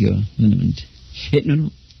box with your liniment. No,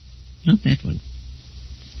 not that one.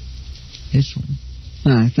 This one.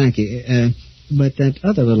 Ah, thank you. But that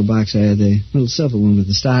other little box there, the little silver one with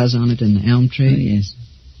the stars on it and the elm tree. Oh, yes.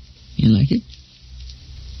 You like it?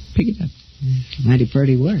 Pick it up. Mighty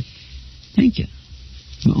pretty work. Thank you.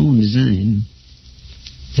 My own design.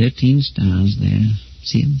 13 stars there.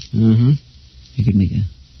 See them? Mm-hmm. You could make a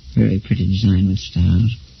very pretty design with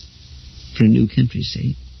stars. for a new country,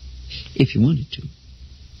 say, if you wanted to.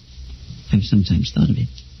 I've sometimes thought of it.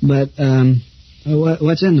 But,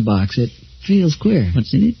 what's in the box? It feels queer.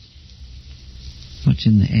 What's in it? What's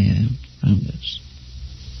in the air around us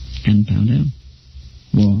and found out?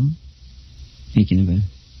 War, making of a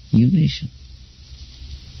new nation.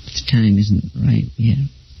 But the time isn't right yet.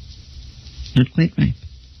 Not quite ripe.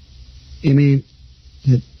 You mean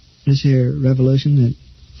that this here revolution that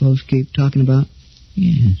folks keep talking about?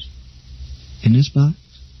 Yes. In this box?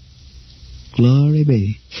 Glory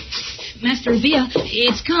be. Master Revere,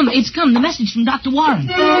 it's come. The message from Dr. Warren.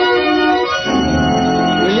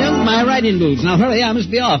 William, my riding boots. Now hurry, I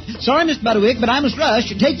must be off. Sorry, Mr. Butterwick, but I must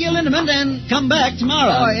rush. Take your liniment and come back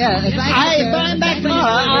tomorrow. Oh, yeah. Thank you, sir. I'm back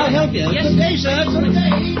tomorrow. I'll help you. Yes. Good day, sir. Good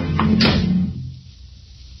day.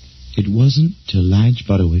 It wasn't till Lige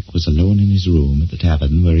Butterwick was alone in his room at the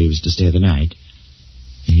tavern where he was to stay the night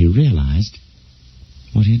that he realized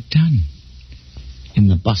what he had done. In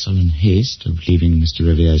the bustle and haste of leaving Mr.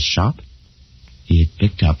 Revere's shop, he had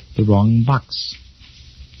picked up the wrong box.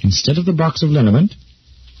 Instead of the box of liniment,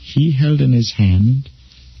 he held in his hand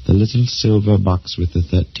the little silver box with the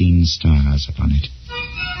 13 stars upon it.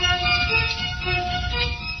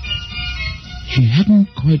 He hadn't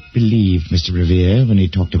quite believed Mr. Revere when he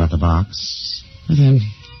talked about the box. But then,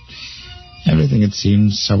 everything had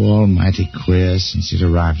seemed so almighty queer since he'd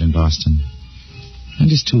arrived in Boston. And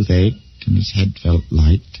his tooth ached, and his head felt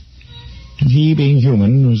light. And he, being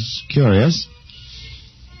human, was curious.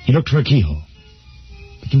 He looked for a keyhole,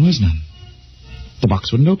 but there was none. The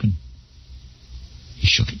box wouldn't open. He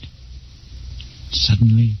shook it.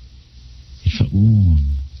 Suddenly, it felt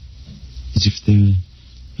warm, as if there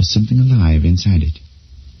was something alive inside it.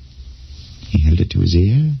 He held it to his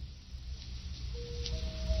ear.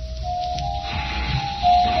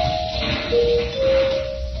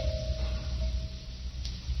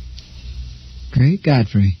 Great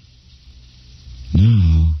Godfrey.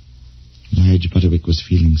 Now, Lige Butterwick was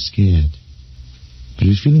feeling scared. But he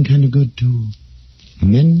was feeling kind of good, too.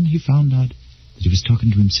 And then he found out that he was talking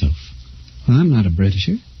to himself. Well, I'm not a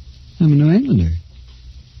Britisher. I'm a New Englander.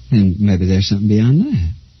 And maybe there's something beyond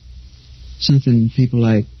that. Something people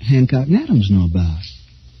like Hancock and Adams know about.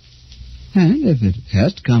 And if it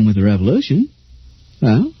has to come with a revolution,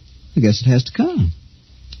 well, I guess it has to come.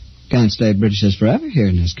 Can't stay Britishers forever here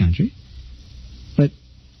in this country. But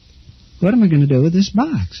what am I going to do with this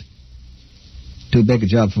box? Too big a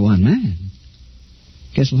job for one man.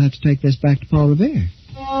 Guess we'll have to take this back to Paul Revere.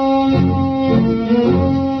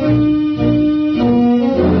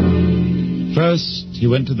 First, he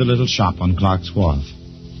went to the little shop on Clark's Wharf,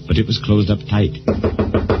 but it was closed up tight.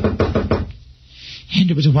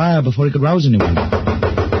 And it was a while before he could rouse anyone.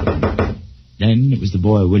 Then it was the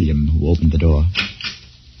boy William who opened the door.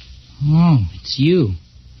 Oh, it's you.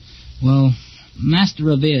 Well, Master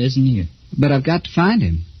Revere isn't here. But I've got to find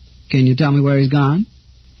him. Can you tell me where he's gone?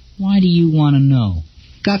 Why do you want to know?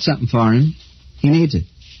 Got something for him. He needs it.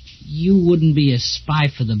 You wouldn't be a spy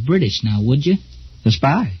for the British now, would you? A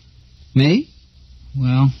spy? Me?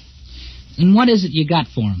 Well, and what is it you got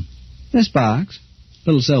for him? This box.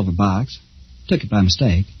 Little silver box. Took it by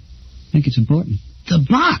mistake. Think it's important. The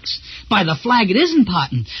box? By the flag, it is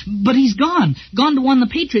important. But he's gone. Gone to warn the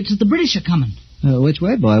Patriots that the British are coming. Which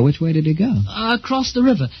way, boy? Which way did he go? Across the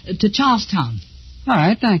river, to Charlestown. All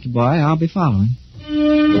right, thank you, boy. I'll be following.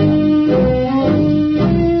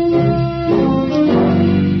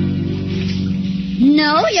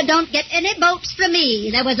 No, you don't get any boats from me.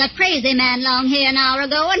 There was a crazy man long here an hour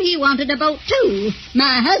ago, and he wanted a boat, too.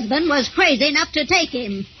 My husband was crazy enough to take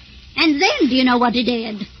him. And then, do you know what he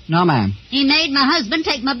did? No, ma'am. He made my husband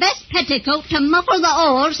take my best petticoat to muffle the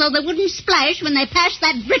oars so they wouldn't splash when they passed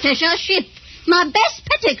that Britisher ship. My best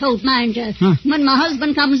petticoat, mind you. Huh. When my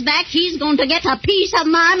husband comes back, he's going to get a piece of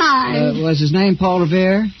my mind. Was his name Paul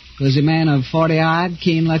Revere? Was he a man of 40-eyed,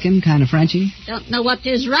 keen-looking, kind of Frenchy? Don't know what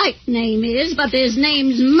his right name is, but his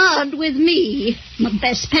name's Mud with me. My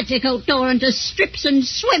best petticoat tore into strips and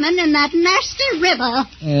swimming in that nasty river.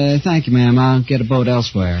 Thank you, ma'am. I'll get a boat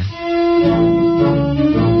elsewhere.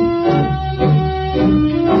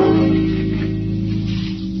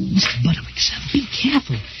 Mr. Butterwick, sir, be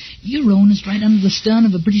careful. Your own is right under the stern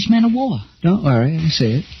of a British man-of-war. Don't worry, I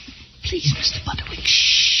see it. Please, Mr. Butterwick,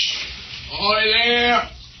 shh. Ahoy there!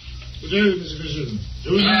 Good day, Mr. Bishop.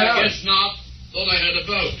 Doing well? I guess not. Thought I had a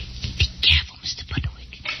boat. Be careful, Mr.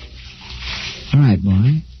 Butterwick. All right,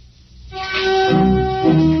 boy.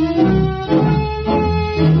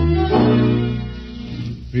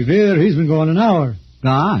 Revere, he's been gone an hour.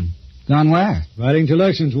 Gone? Gone where? Riding to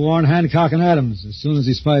Lexington to warn Hancock and Adams as soon as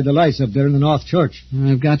he spied the lights up there in the North Church.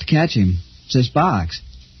 I've got to catch him. It's this box.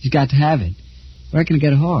 He's got to have it. Where can I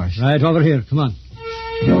get a horse? Right over here. Come on.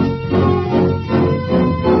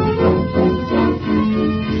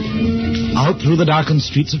 Out through the darkened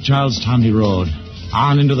streets of Charlestown he rode,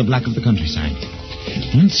 on into the black of the countryside.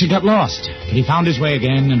 Once he got lost, but he found his way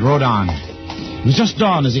again and rode on. It was just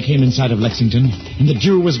dawn as he came inside of Lexington, and the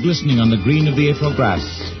dew was glistening on the green of the April grass.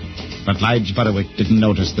 But Lige Butterwick didn't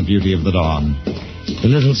notice the beauty of the dawn. The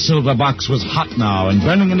little silver box was hot now and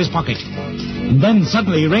burning in his pocket. And then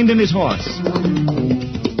suddenly he reined in his horse.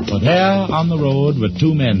 For there on the road were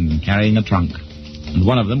two men carrying a trunk, and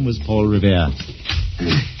one of them was Paul Revere.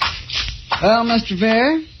 Well, Mr.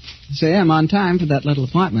 Revere, say I'm on time for that little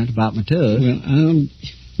appointment about my tooth. Well,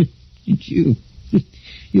 it's you.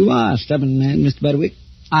 You are a stubborn man, Mr. Butterwick.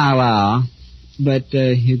 Ah, well, but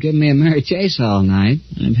you've given me a merry chase all night.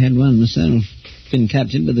 I've had one myself. Been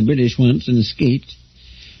captured by the British once and escaped.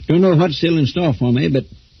 Don't know what's still in store for me, but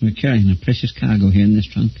we're carrying a precious cargo here in this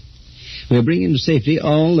trunk. We're bringing to safety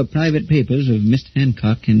all the private papers of Mr.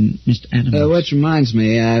 Hancock and Mr. Adams. Which reminds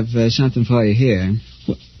me, I've something for you here.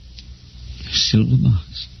 What? A silver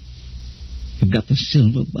box. You've got the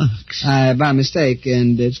silver box. By mistake,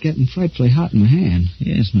 and it's getting frightfully hot in my hand.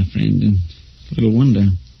 Yes, my friend, and little wonder.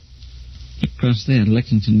 Across there,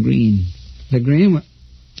 Lexington Green. The Green?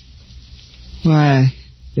 Why,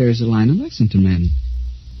 there's a line of Lexington men.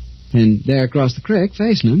 And there across the creek,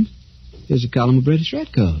 facing them, is a column of British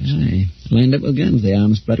redcoats. Aye, lined up with guns they are,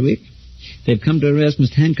 Mr. Butterwick. They've come to arrest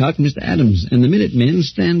Mr. Hancock and Mr. Adams, and the Minutemen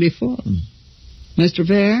stand before them. Mr.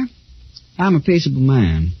 Revere, I'm a peaceable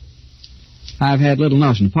man. I've had little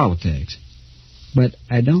notion of politics. But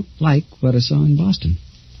I don't like what I saw in Boston.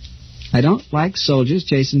 I don't like soldiers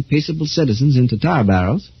chasing peaceable citizens into tar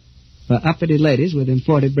barrels for uppity ladies with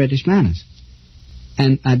imported British manners.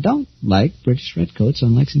 And I don't like British redcoats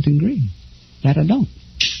on Lexington Green. That I don't.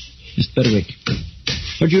 Mr. Butterwick,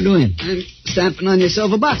 what you doing? I'm stamping on your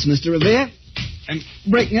silver box, Mr. Revere. I'm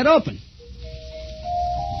breaking it open.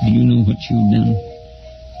 You know what you've done.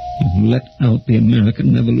 You've let out the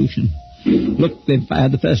American Revolution. Look, they've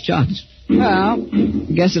fired the first shots. Well,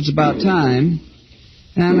 I guess it's about time.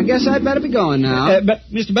 And I guess I'd better be going now. But,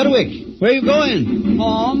 Mr. Butterwick, where are you going?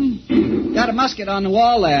 Home. Got a musket on the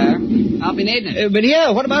wall there. I'll be needing it. But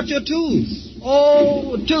here, what about your tooth?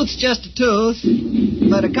 Oh, a tooth's just a tooth.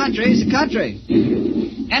 But a country's a country.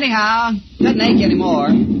 Anyhow, doesn't ache anymore.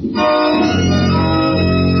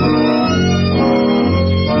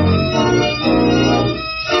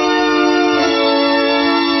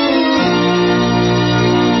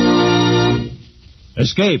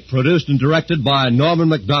 Escape, produced and directed by Norman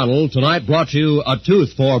MacDonald, tonight brought you A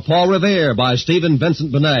Tooth for Paul Revere by Stephen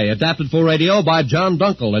Vincent Benet, adapted for radio by John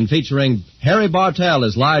Dunkel, and featuring Harry Bartell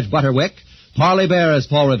as Lige Butterwick, Parley Bear as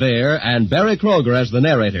Paul Revere, and Barry Kroger as the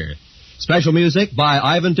narrator. Special music by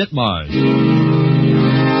Ivan Ditmars.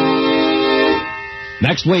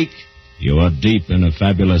 Next week, you are deep in a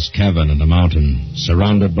fabulous cavern in a mountain,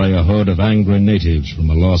 surrounded by a horde of angry natives from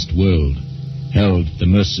a lost world, held at the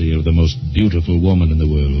mercy of the most beautiful woman in the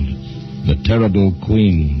world, the terrible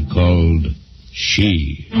queen called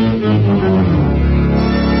She.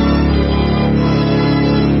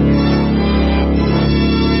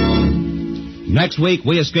 Next week,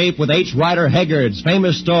 we escape with H. Rider Haggard's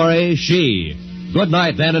famous story, She. Good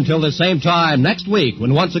night, then, until the same time next week,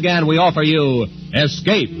 when once again we offer you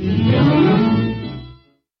Escape.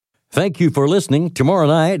 Thank you for listening. Tomorrow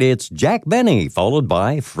night, it's Jack Benny, followed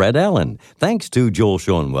by Fred Allen. Thanks to Joel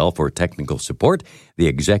Schoenwell for technical support. The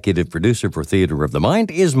executive producer for Theater of the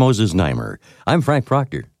Mind is Moses Neimer. I'm Frank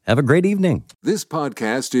Proctor. Have a great evening. This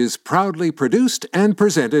podcast is proudly produced and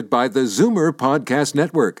presented by the Zoomer Podcast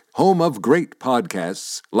Network, home of great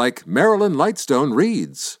podcasts like Marilyn Lightstone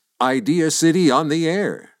Reads, Idea City on the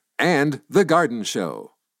Air, and The Garden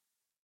Show.